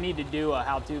zero. we need to do a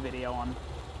how-to video on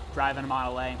driving a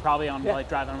Model A, probably on like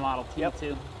driving a Model T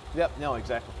too. Yep, no,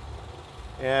 exactly.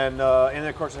 And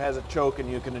of course it has a choke, and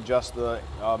you can adjust the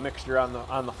mixture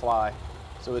on the fly.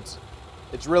 So it's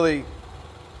really,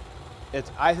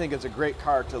 I think it's a great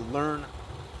car to learn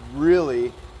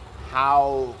really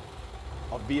how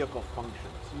a vehicle functions,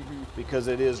 because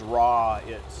it is raw.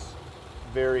 It's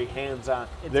very hands-on.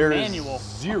 There's manual.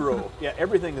 Zero. Yeah,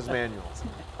 everything is manual,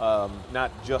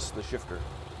 not just the shifter.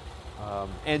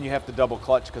 And you have to double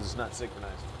clutch because it's not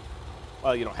synchronized.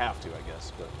 Well, you don't have to, I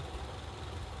guess, but.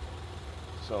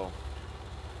 So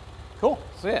cool.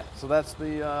 So yeah, so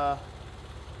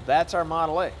that's our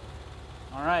Model A.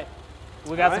 All right,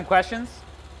 we got some questions.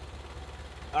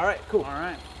 All right, cool. All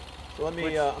right. So let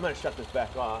me. I'm gonna shut this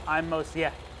back off.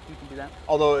 You can do that.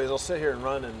 Although it'll sit here and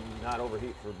run and not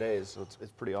overheat for days, so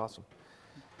it's pretty awesome.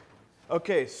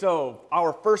 Okay, so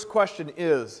our first question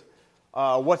is,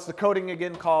 what's the coating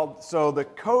again called? So the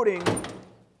coating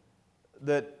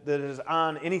that is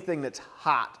on anything that's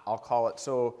hot, I'll call it.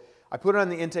 So I put it on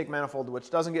the intake manifold, which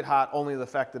doesn't get hot, only the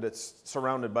fact that it's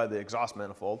surrounded by the exhaust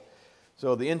manifold.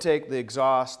 So the intake, the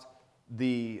exhaust,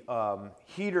 the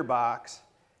heater box,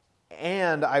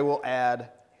 and I will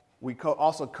add, we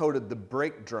also coated the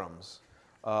brake drums.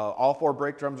 All 4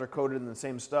 brake drums are coated in the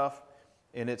same stuff,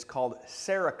 and it's called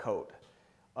Cerakote.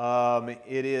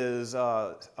 It is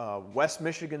West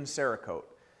Michigan Cerakote.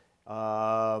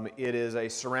 It is a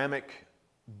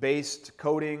ceramic-based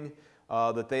coating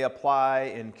that they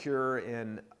apply and cure,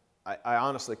 and I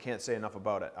honestly can't say enough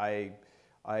about it.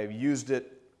 I've used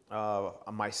it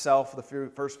myself the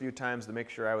first few times to make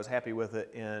sure I was happy with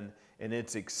it, and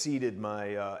it's exceeded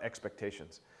my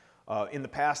expectations. In the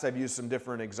past, I've used some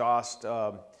different exhaust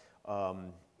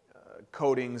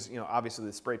coatings. You know, obviously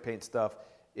the spray paint stuff,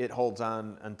 it holds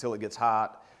on until it gets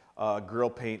hot. Grill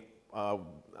paint,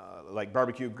 like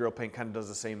barbecue grill paint, kind of does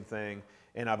the same thing.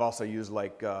 And I've also used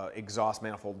like exhaust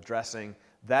manifold dressing.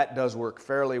 That does work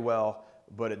fairly well,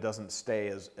 but it doesn't stay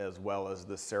as well as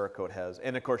the Cerakote has.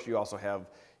 And of course, you also have,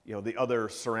 you know, the other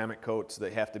ceramic coats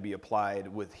that have to be applied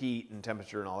with heat and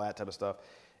temperature and all that type of stuff.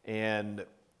 And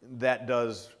that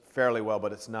does fairly well,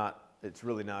 but it's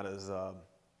really not as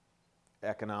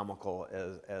economical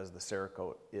as the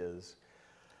Cerakote is.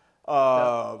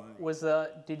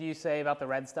 Did you say about the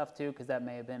red stuff too? Because that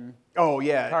may have been. Oh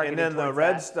yeah, and then the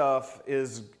red stuff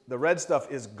is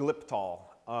Gliptol,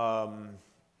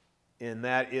 and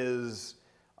that is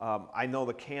I know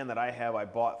the can that I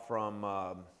bought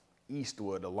from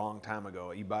Eastwood a long time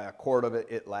ago. You buy a quart of it,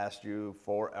 it lasts you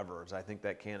forever. I think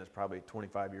that can is probably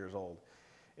 25 years old,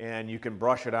 and you can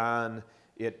brush it on.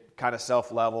 It kind of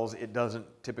self-levels. It doesn't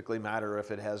typically matter if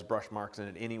it has brush marks in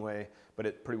it anyway, but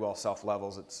it pretty well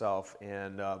self-levels itself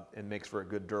and makes for a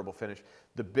good durable finish.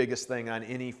 The biggest thing on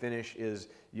any finish is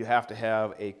you have to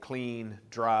have a clean,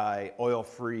 dry,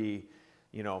 oil-free,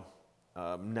 you know,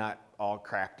 not all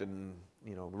cracked and,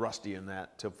 you know, rusty in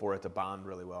that for it to bond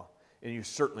really well. And you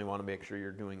certainly want to make sure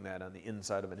you're doing that on the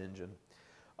inside of an engine.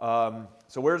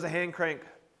 So where's the hand crank?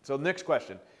 So next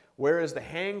question. Where is the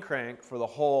hand crank for the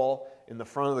hole in the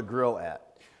front of the grill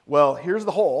at? Well, here's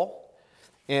the hole,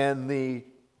 and the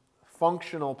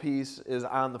functional piece is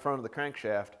on the front of the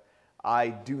crankshaft. I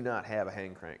do not have a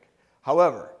hand crank.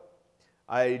 However,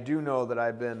 I do know that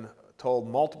I've been told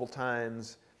multiple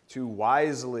times to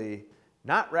wisely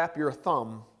not wrap your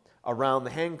thumb around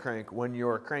the hand crank when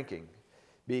you're cranking,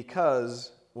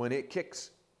 because when it kicks,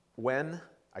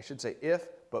 I should say if,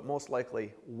 but most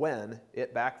likely when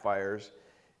it backfires,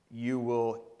 it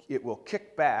will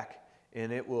kick back,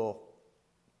 and it will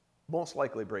most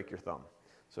likely break your thumb.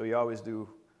 So you always do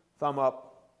thumb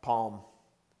up, palm,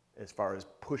 as far as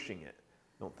pushing it.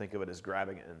 Don't think of it as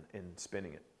grabbing it and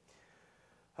spinning it.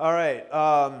 All right,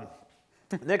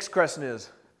 next question is,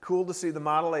 cool to see the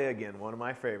Model A again, one of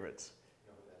my favorites.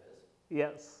 You know what that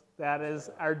is? Yes, that is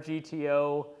our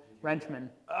GTO Wrenchman.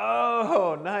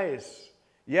 Oh, nice.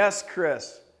 Yes,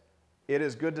 Chris. It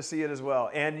is good to see it as well,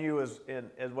 and you as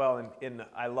well.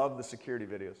 I love the security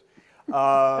videos.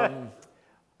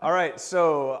 All right,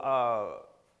 so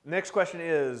next question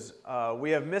is,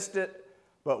 we have missed it,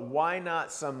 but why not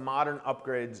some modern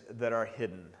upgrades that are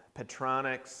hidden?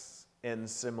 Petronics and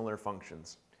similar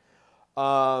functions.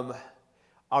 I'll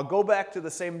go back to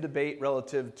the same debate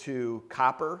relative to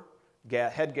copper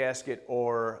head gasket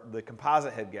or the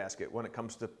composite head gasket when it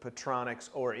comes to Petronics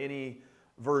or any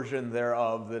version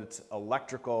thereof that's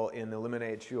electrical and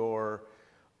eliminates your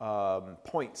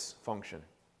points function.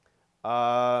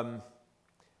 That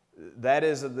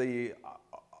is the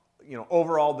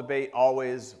overall debate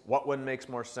always, what one makes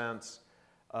more sense.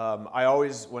 I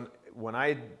always, when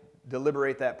I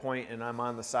deliberate that point and I'm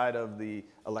on the side of the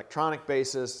electronic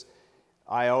basis,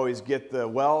 I always get the,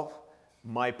 well,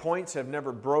 my points have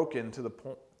never broken to the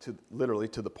point, literally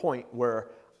to the point where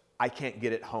I can't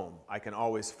get it home. I can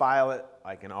always file it.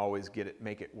 I can always get it,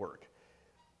 make it work.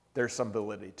 There's some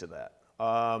validity to that.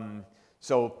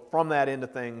 So from that end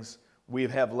of things, we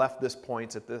have left this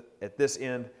points at this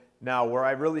end. Now, where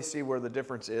I really see where the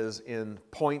difference is in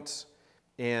points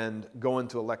and going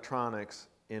to electronics,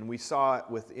 and we saw it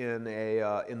within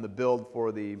in the build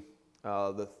for the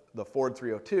Ford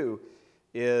 302,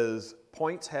 is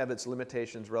points have its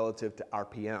limitations relative to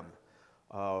RPM.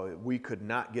 We could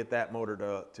not get that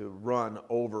motor to run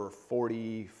over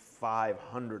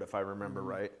 4,500, if I remember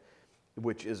right,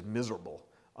 which is miserable.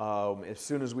 As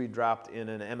soon as we dropped in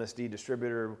an MSD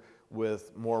distributor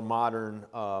with more modern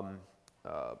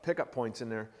pickup points in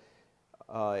there,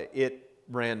 it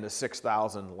ran to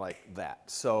 6,000 like that.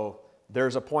 So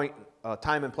there's a point,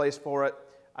 time and place for it.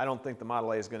 I don't think the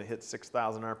Model A is going to hit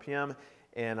 6,000 RPM,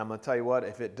 and I'm going to tell you what,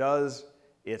 if it does,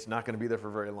 it's not going to be there for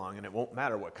very long, and it won't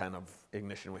matter what kind of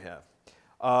ignition we have.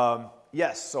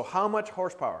 Yes, so how much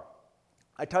horsepower?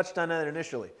 I touched on that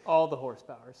initially. All the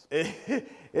horsepowers.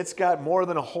 It's got more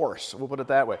than a horse, we'll put it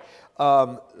that way.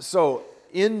 So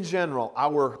in general,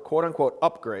 our quote-unquote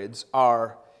upgrades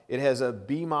are, it has a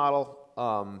B model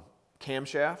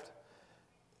camshaft.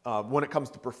 When it comes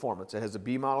to performance, it has a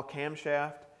B model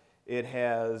camshaft, it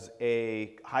has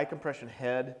a high compression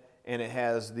head, and it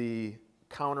has the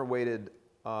counterweighted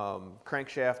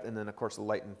crankshaft, and then of course the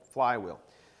Lighten flywheel.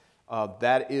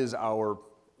 That is our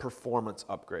performance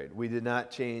upgrade. We did not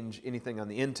change anything on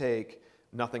the intake,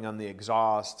 nothing on the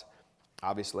exhaust,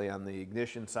 obviously on the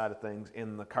ignition side of things,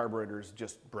 and the carburetor is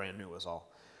just brand new as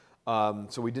all.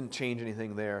 So we didn't change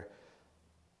anything there.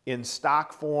 In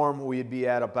stock form, we'd be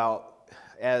at about,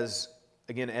 as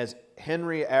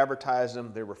Henry advertised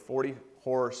them, they were 40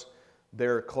 horse.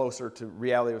 They're closer to,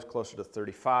 reality was closer to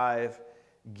 35.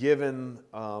 Given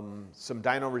some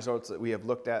dyno results that we have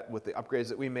looked at with the upgrades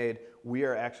that we made, we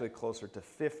are actually closer to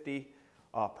 50,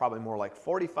 probably more like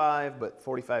 45, but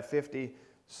 45, 50.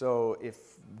 So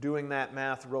if doing that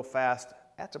math real fast,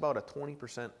 that's about a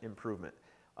 20% improvement.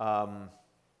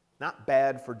 Not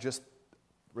bad for just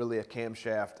really a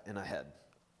camshaft and a head.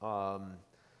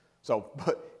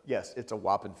 But yes, it's a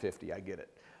whopping 50, I get it.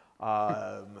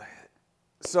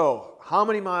 So how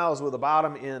many miles will the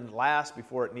bottom end last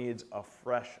before it needs a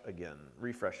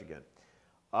refresh again?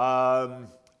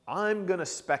 I'm gonna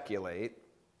speculate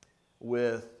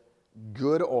with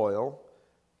good oil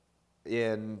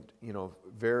and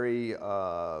very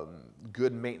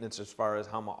good maintenance as far as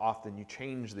how often you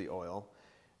change the oil.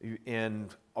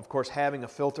 And of course, having a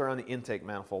filter on the intake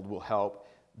manifold will help.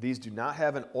 These do not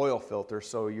have an oil filter,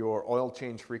 so your oil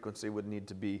change frequency would need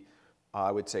to be,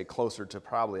 I would say, closer to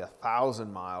probably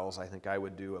 1,000 miles, I think I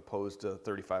would do, opposed to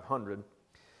 3,500.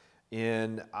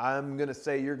 And I'm going to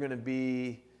say you're going to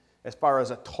be, as far as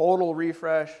a total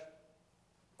refresh,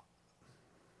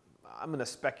 I'm going to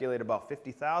speculate about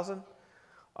 50,000.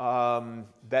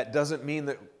 That doesn't mean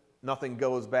that nothing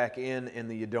goes back in and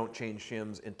that you don't change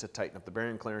shims and to tighten up the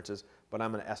bearing clearances, but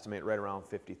I'm going to estimate right around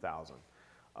 50,000.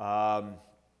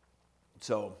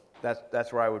 So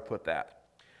that's where I would put that.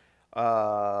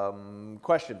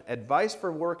 Question, advice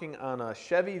for working on a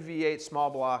Chevy V8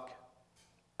 small block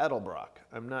Edelbrock.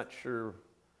 I'm not sure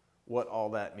what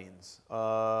all that means.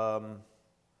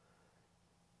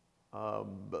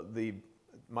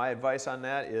 My advice on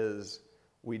that is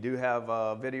we do have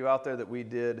a video out there that we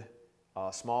did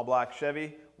a small block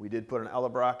Chevy. We did put an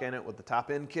Edelbrock in it with the top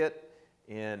end kit,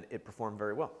 and it performed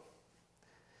very well.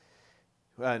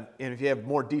 And if you have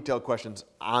more detailed questions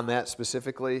on that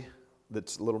specifically,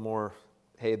 that's a little more,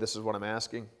 hey, this is what I'm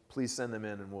asking, please send them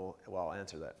in and I'll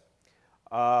answer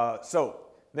that. So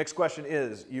next question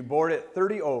is, you bored it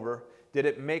 30 over. Did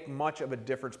it make much of a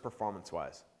difference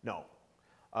performance-wise? No.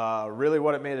 Really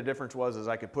what it made a difference is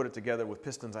I could put it together with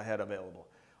pistons I had available.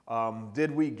 Did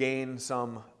we gain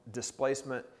some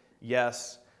displacement?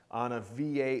 Yes. On a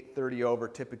V8 30 over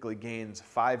typically gains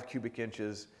 5 cubic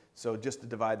inches. So just to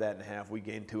divide that in half, we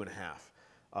gained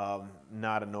 2.5.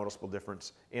 Not a noticeable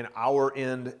difference. In our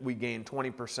end, we gained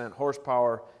 20%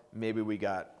 horsepower. Maybe we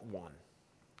got 1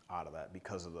 out of that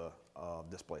because of the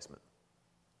displacement.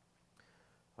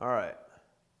 All right.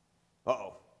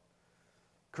 Uh-oh.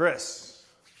 Chris.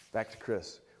 Back to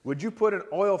Chris. Would you put an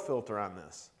oil filter on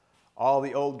this? All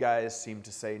the old guys seem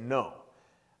to say no.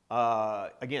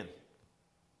 Again,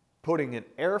 putting an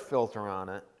air filter on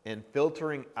it and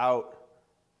filtering out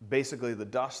basically the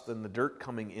dust and the dirt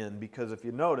coming in, because if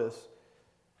you notice,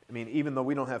 I mean, even though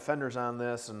we don't have fenders on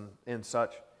this and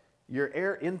such, your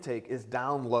air intake is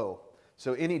down low.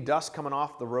 So any dust coming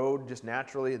off the road just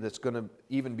naturally that's going to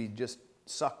even be just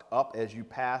sucked up as you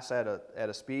pass at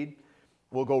a speed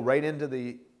will go right into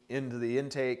the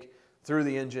intake through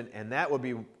the engine, and that would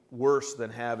be worse than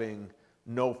having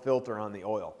no filter on the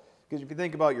oil. Because if you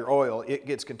think about your oil, it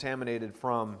gets contaminated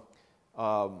from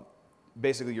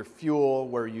basically your fuel,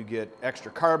 where you get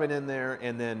extra carbon in there,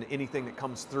 and then anything that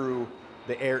comes through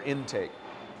the air intake.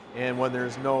 And when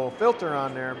there's no filter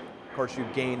on there, of course, you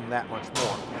gain that much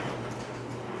more.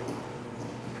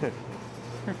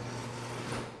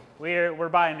 We're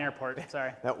by an airport,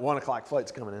 sorry. That 1 o'clock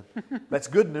flight's coming in. That's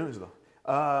good news, though.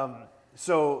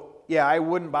 So, yeah, I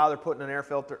wouldn't bother putting an air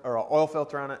filter or an oil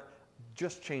filter on it.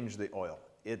 Just change the oil.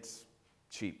 It's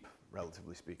cheap,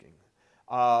 relatively speaking.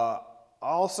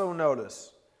 Also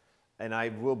notice, and I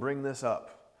will bring this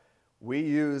up, we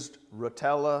used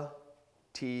Rotella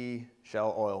T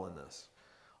shell oil in this.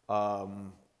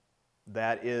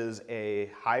 That is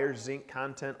a higher zinc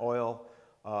content oil.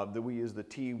 That we use the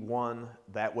T1.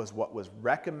 That was what was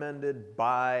recommended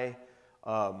by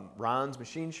Ron's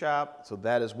machine shop, so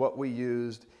that is what we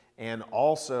used. And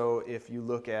also, if you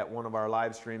look at one of our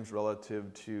live streams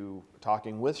relative to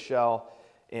talking with Shell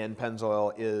and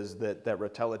Pennzoil, is that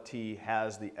Rotella T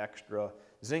has the extra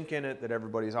zinc in it that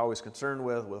everybody's always concerned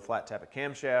with a flat tappet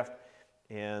camshaft,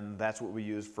 and that's what we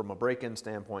use from a break-in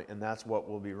standpoint, and that's what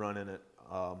we'll be running it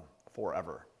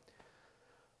forever.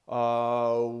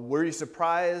 Were you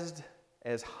surprised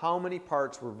as how many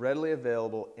parts were readily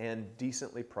available and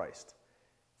decently priced?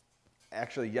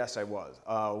 Actually, yes, I was.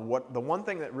 The one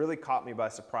thing that really caught me by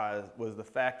surprise was the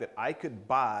fact that I could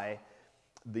buy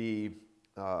the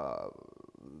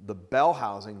bell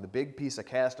housing, the big piece of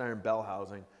cast iron bell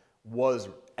housing, was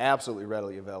absolutely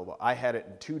readily available. I had it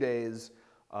in 2 days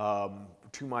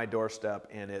to my doorstep,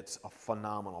 and it's a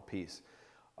phenomenal piece.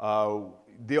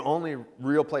 The only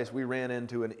real place we ran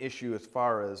into an issue as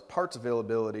far as parts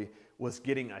availability was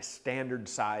getting a standard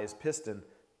size piston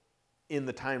in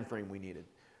the time frame we needed.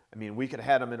 I mean, we could have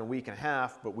had them in a week and a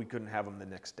half, but we couldn't have them the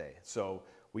next day. So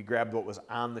we grabbed what was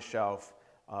on the shelf,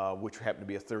 which happened to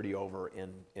be a 30 over,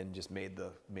 and just made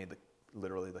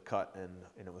literally the cut, and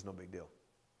it was no big deal.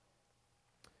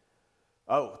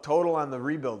 Oh, total on the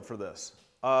rebuild for this.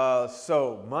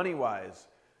 So money-wise,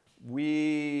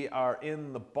 we are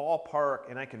in the ballpark,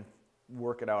 and I can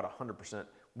work it out 100%.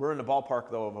 We're in the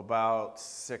ballpark, though, of about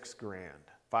 $6 grand,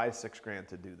 $5-6 grand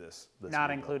to do this.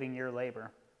 Not including your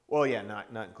labor. Well, yeah, not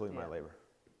including my labor.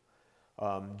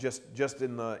 Just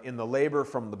in the labor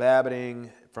from the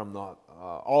babbiting, from the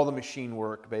all the machine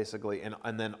work basically,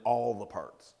 and then all the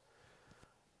parts.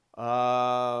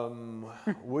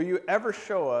 Will you ever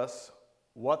show us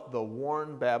what the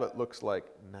worn Babbitt looks like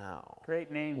now?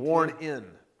 Great name. Worn too. in.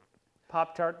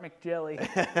 Pop-Tart McJelly.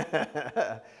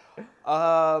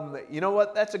 You know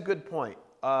what? That's a good point.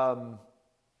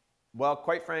 Well,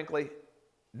 quite frankly,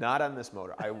 not on this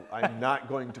motor. I'm not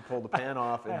going to pull the pan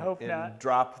off and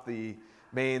drop the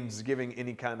mains, giving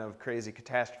any kind of crazy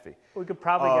catastrophe. We could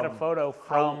probably get a photo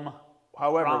from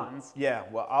Ron's. Yeah,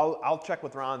 well, I'll check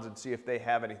with Ron's and see if they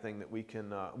have anything that we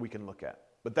can look at.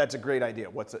 But that's a great idea.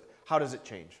 How does it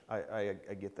change? I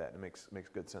get that. It makes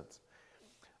good sense.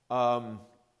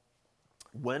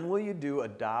 When will you do a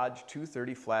Dodge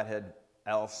 230 flathead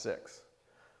L6?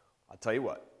 I'll tell you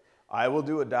what. I will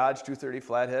do a Dodge 230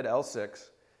 flathead L6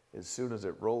 as soon as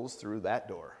it rolls through that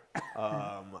door.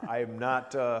 I am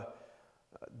not.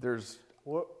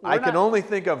 I can only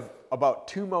think of about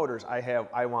 2 motors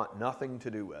I want nothing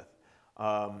to do with,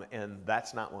 and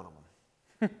that's not one of them.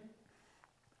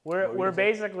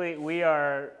 We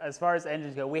are, as far as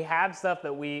engines go, we have stuff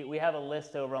that we have a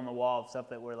list over on the wall of stuff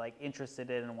that we're like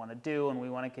interested in and want to do, and we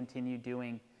want to continue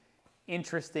doing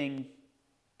interesting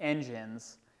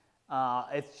engines.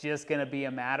 It's just going to be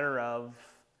a matter of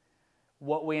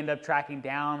what we end up tracking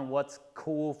down, what's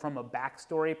cool from a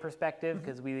backstory perspective,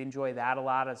 because we enjoy that a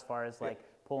lot as far as like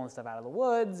pulling stuff out of the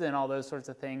woods and all those sorts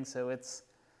of things. So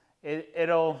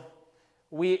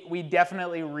we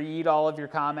definitely read all of your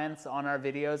comments on our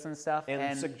videos and stuff,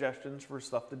 and suggestions for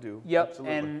stuff to do. Yep.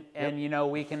 Absolutely. And you know,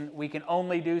 we can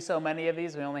only do so many of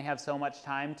these. We only have so much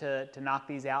time to knock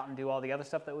these out and do all the other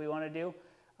stuff that we want to do.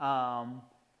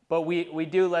 But we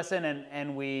do listen,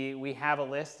 and we have a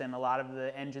list, and a lot of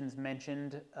the engines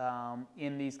mentioned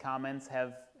in these comments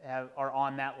are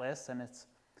on that list, and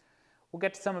we'll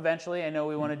get to some eventually. I know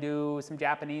we want to do some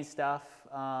Japanese stuff.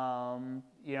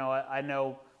 You know, I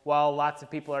know while lots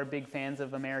of people are big fans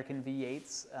of American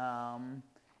V8s,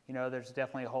 you know, there's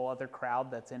definitely a whole other crowd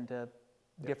that's into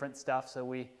different stuff. So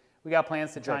we got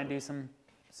plans to try and do some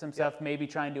some stuff, maybe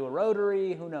try and do a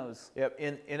rotary, who knows? Yep,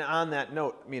 and on that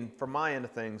note, I mean, from my end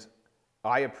of things,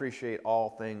 I appreciate all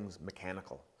things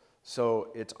mechanical. So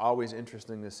it's always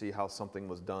interesting to see how something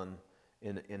was done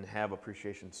and have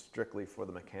appreciation strictly for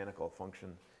the mechanical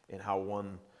function and how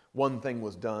one thing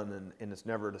was done, and it's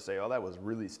never to say, oh, that was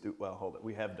really stupid. Well, hold it,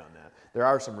 we have done that. There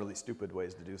are some really stupid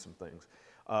ways to do some things.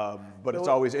 But it's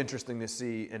always interesting to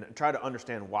see and try to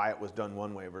understand why it was done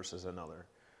one way versus another.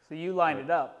 So you lined it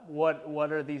up.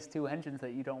 What are these two engines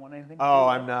that you don't want anything to do Oh,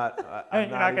 with? I'm not. You're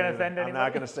not going to offend anybody? I'm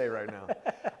not going to say right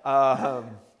now.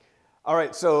 All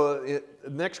right, so the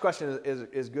next question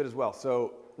is good as well.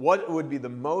 So what would be the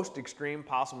most extreme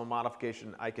possible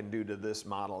modification I can do to this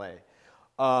Model A?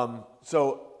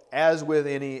 So as with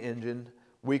any engine,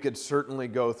 we could certainly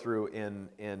go through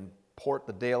and port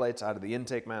the daylights out of the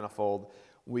intake manifold.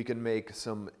 We can make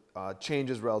some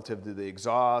changes relative to the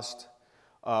exhaust.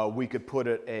 We could put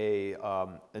it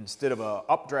instead of a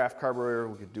updraft carburetor,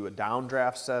 we could do a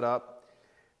downdraft setup.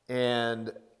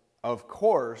 And of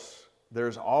course,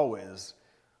 there's always,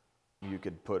 you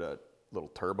could put a little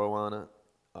turbo on it.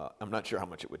 I'm not sure how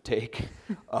much it would take.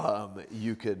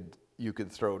 You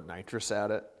could throw nitrous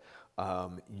at it.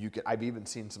 I've even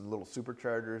seen some little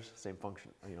superchargers, same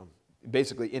function. You know,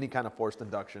 basically any kind of forced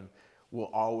induction will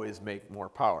always make more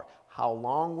power. How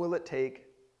long will it take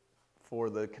for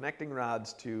the connecting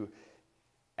rods to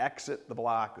exit the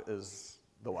block is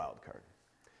the wild card.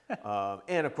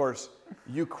 And of course,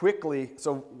 you quickly,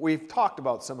 so we've talked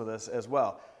about some of this as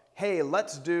well. Hey,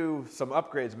 let's do some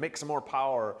upgrades, make some more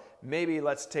power. Maybe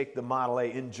let's take the Model A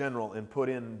in general and put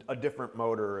in a different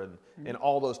motor and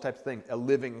all those types of things, a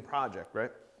living project,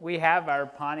 right? We have our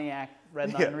Pontiac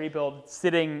Redline rebuild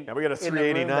sitting. Yeah, we got a in the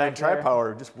room 389 back there.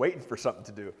 tri-power just waiting for something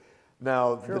to do.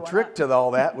 Now, Sure, the why trick not? to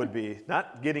all that would be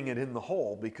not getting it in the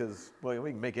hole because, well,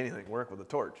 we can make anything work with a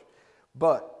torch.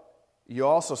 But you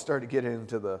also start to get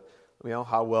into the, you know,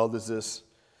 how well does this,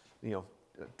 you know,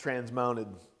 trans-mounted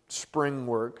spring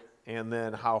work, and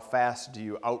then how fast do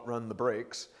you outrun the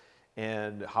brakes,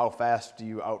 and how fast do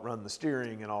you outrun the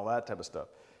steering and all that type of stuff.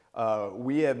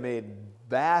 We have made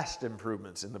vast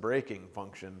improvements in the braking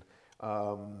function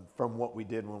from what we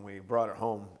did when we brought it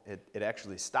home. It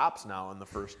actually stops now in the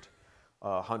first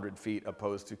 100 feet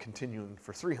opposed to continuing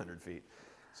for 300 feet.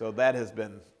 So that has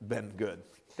been good.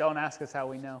 Don't ask us how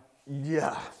we know.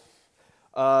 Yeah.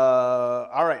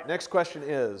 All right, next question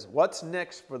is, what's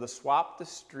next for the Swap the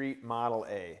Street Model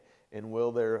A? And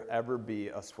will there ever be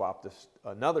a Swap the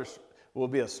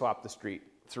Street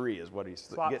 3 is what he's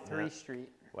Swap getting 3 at. Street.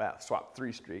 Wow, Swap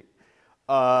 3 Street.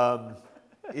 Well,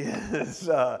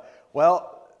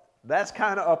 that's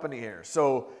kind of up in the air.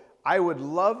 So I would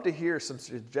love to hear some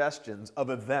suggestions of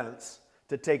events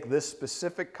to take this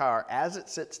specific car as it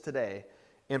sits today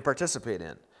and participate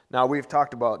in. Now, we've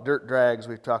talked about dirt drags.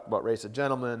 We've talked about Race of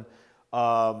Gentlemen.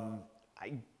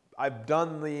 I've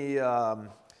done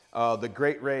the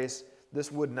Great Race.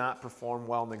 This would not perform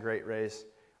well in the Great Race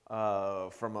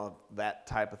from that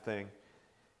type of thing.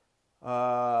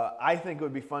 I think it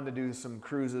would be fun to do some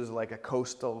cruises, like a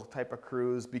coastal type of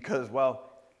cruise, because, well,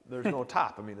 there's no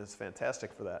top. I mean, it's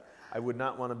fantastic for that. I would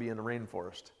not want to be in the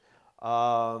rainforest.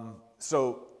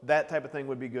 So that type of thing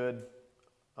would be good.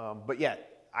 But yeah,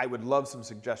 I would love some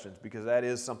suggestions, because that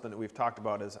is something that we've talked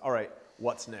about is, all right,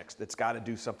 what's next? It's got to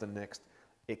do something next.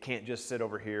 It can't just sit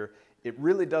over here. It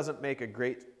really doesn't make a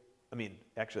great, I mean,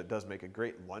 actually it does make a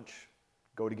great lunch,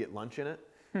 go to get lunch in it,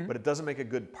 but it doesn't make a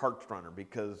good parked runner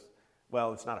because,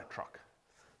 well, it's not a truck.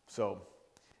 So,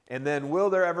 and then will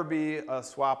there ever be a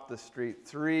Swap the Street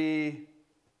 3?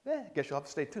 I guess you'll have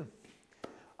to stay tuned.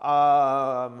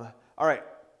 All right.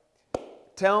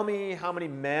 Tell me how many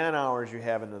man hours you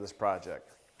have into this project.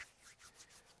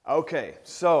 Okay,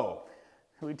 so.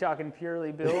 Are we talking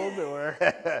purely build or?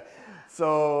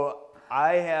 So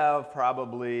I have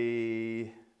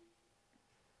probably,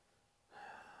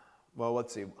 well,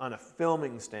 let's see, on a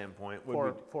filming standpoint.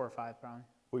 4 or 5 probably.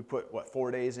 We put, what,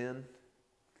 4 days in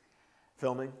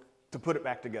filming to put it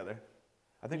back together?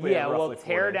 I think we had roughly 4 days.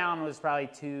 tear down was probably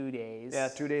 2 days. Yeah,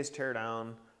 2 days tear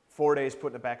down, 4 days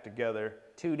putting it back together.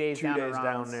 2 days 2 down days to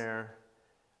down runs. there.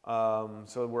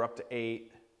 So we're up to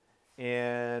 8.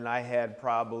 And I had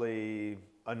probably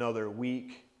another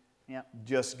week Yep.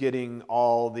 just getting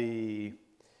all the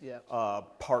Yep.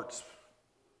 parts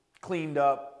cleaned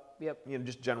up. Yep. You know,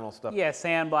 just general stuff. Yeah,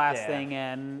 sandblasting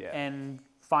Yeah. and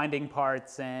finding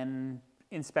parts and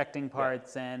inspecting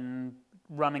parts and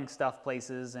running stuff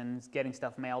places and getting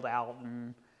stuff mailed out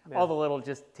and all the little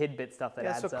just tidbit stuff that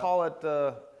adds so up. call it,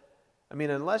 I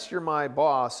mean, unless you're my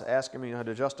boss asking me how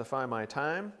to justify my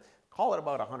time, call it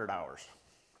about 100 hours,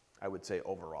 I would say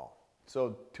overall.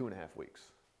 So 2.5 weeks.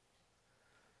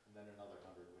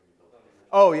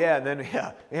 Oh yeah, and then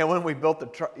yeah, when we built the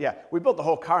truck, we built the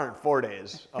whole car in 4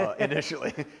 days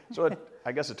initially. So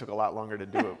I guess it took a lot longer to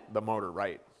do the motor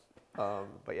right.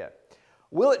 But yeah,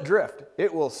 will it drift?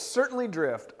 It will certainly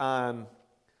drift on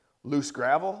loose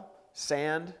gravel,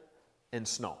 sand, and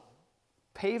snow.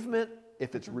 Pavement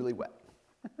if it's really wet.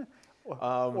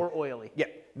 Or oily. Yeah.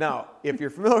 Now, if you're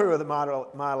familiar with the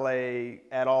Model A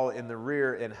at all in the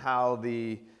rear and how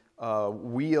the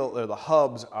wheel or the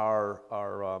hubs are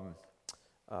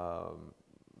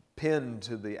pinned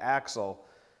to the axle,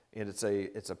 and it's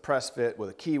a press fit with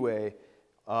a keyway,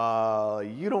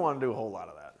 you don't want to do a whole lot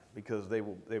of that because they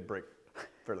break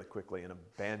fairly quickly, and a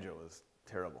banjo is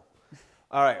terrible.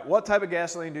 All right, what type of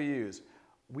gasoline do you use?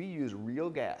 We use real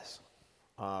gas.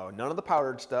 None of the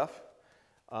powdered stuff.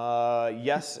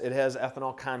 Yes, it has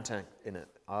ethanol content in it.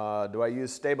 Do I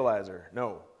use stabilizer?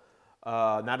 No,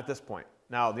 not at this point.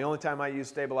 Now, the only time I use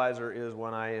stabilizer is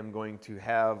when I am going to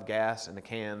have gas in a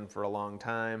can for a long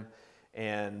time,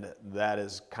 and that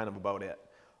is kind of about it.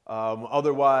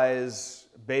 Otherwise,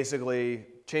 basically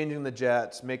changing the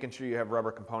jets, making sure you have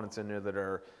rubber components in there that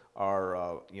are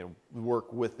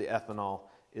work with the ethanol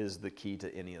is the key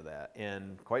to any of that.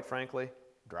 And quite frankly,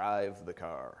 drive the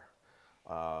car.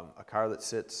 A car that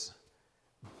sits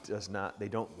they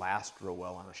don't last real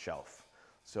well on a shelf.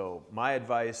 So my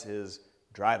advice is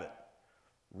drive it.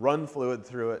 Run fluid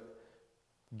through it,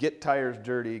 get tires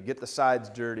dirty, get the sides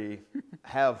dirty,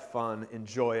 have fun,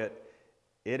 enjoy it.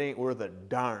 It ain't worth a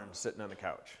darn sitting on the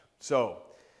couch. So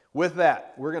with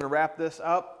that, we're going to wrap this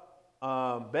up.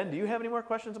 Ben, do you have any more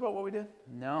questions about what we did?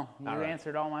 No, you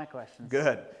answered all my questions.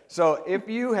 Good. So if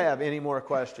you have any more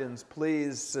questions,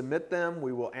 please submit them.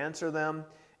 We will answer them.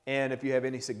 And if you have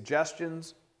any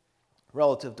suggestions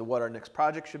relative to what our next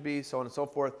project should be, so on and so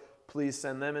forth, please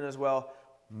send them in as well.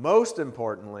 Most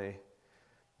importantly,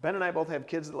 Ben and I both have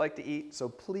kids that like to eat, so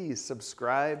please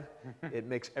subscribe. It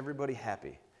makes everybody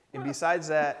happy. And besides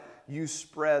that, you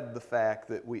spread the fact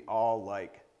that we all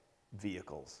like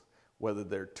vehicles, whether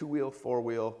they're two-wheel,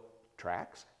 four-wheel,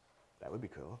 tracks. That would be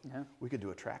cool. Yeah. We could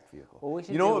do a track vehicle. Well, we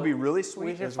should what would be really sweet?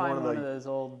 We should find one of those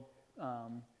old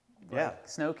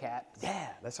snowcat. Yeah,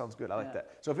 that sounds good. I like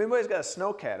that. So if anybody's got a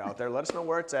snowcat out there, let us know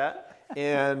where it's at,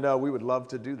 and we would love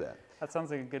to do that. That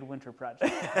sounds like a good winter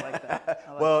project. I like that.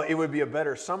 Well, it would be a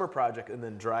better summer project and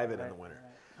then drive it in the winter.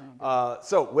 Right.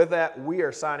 So with that, we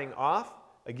are signing off.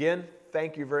 Again,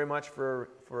 thank you very much for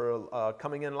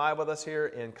coming in live with us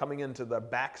here and coming into the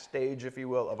backstage, if you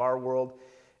will, of our world.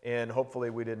 And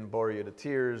hopefully we didn't bore you to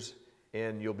tears,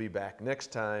 and you'll be back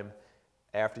next time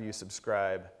after you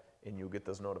subscribe, and you'll get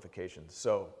those notifications.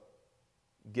 So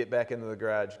get back into the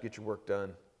garage, get your work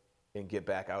done, and get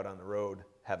back out on the road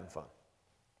having fun.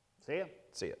 See ya.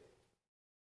 See ya.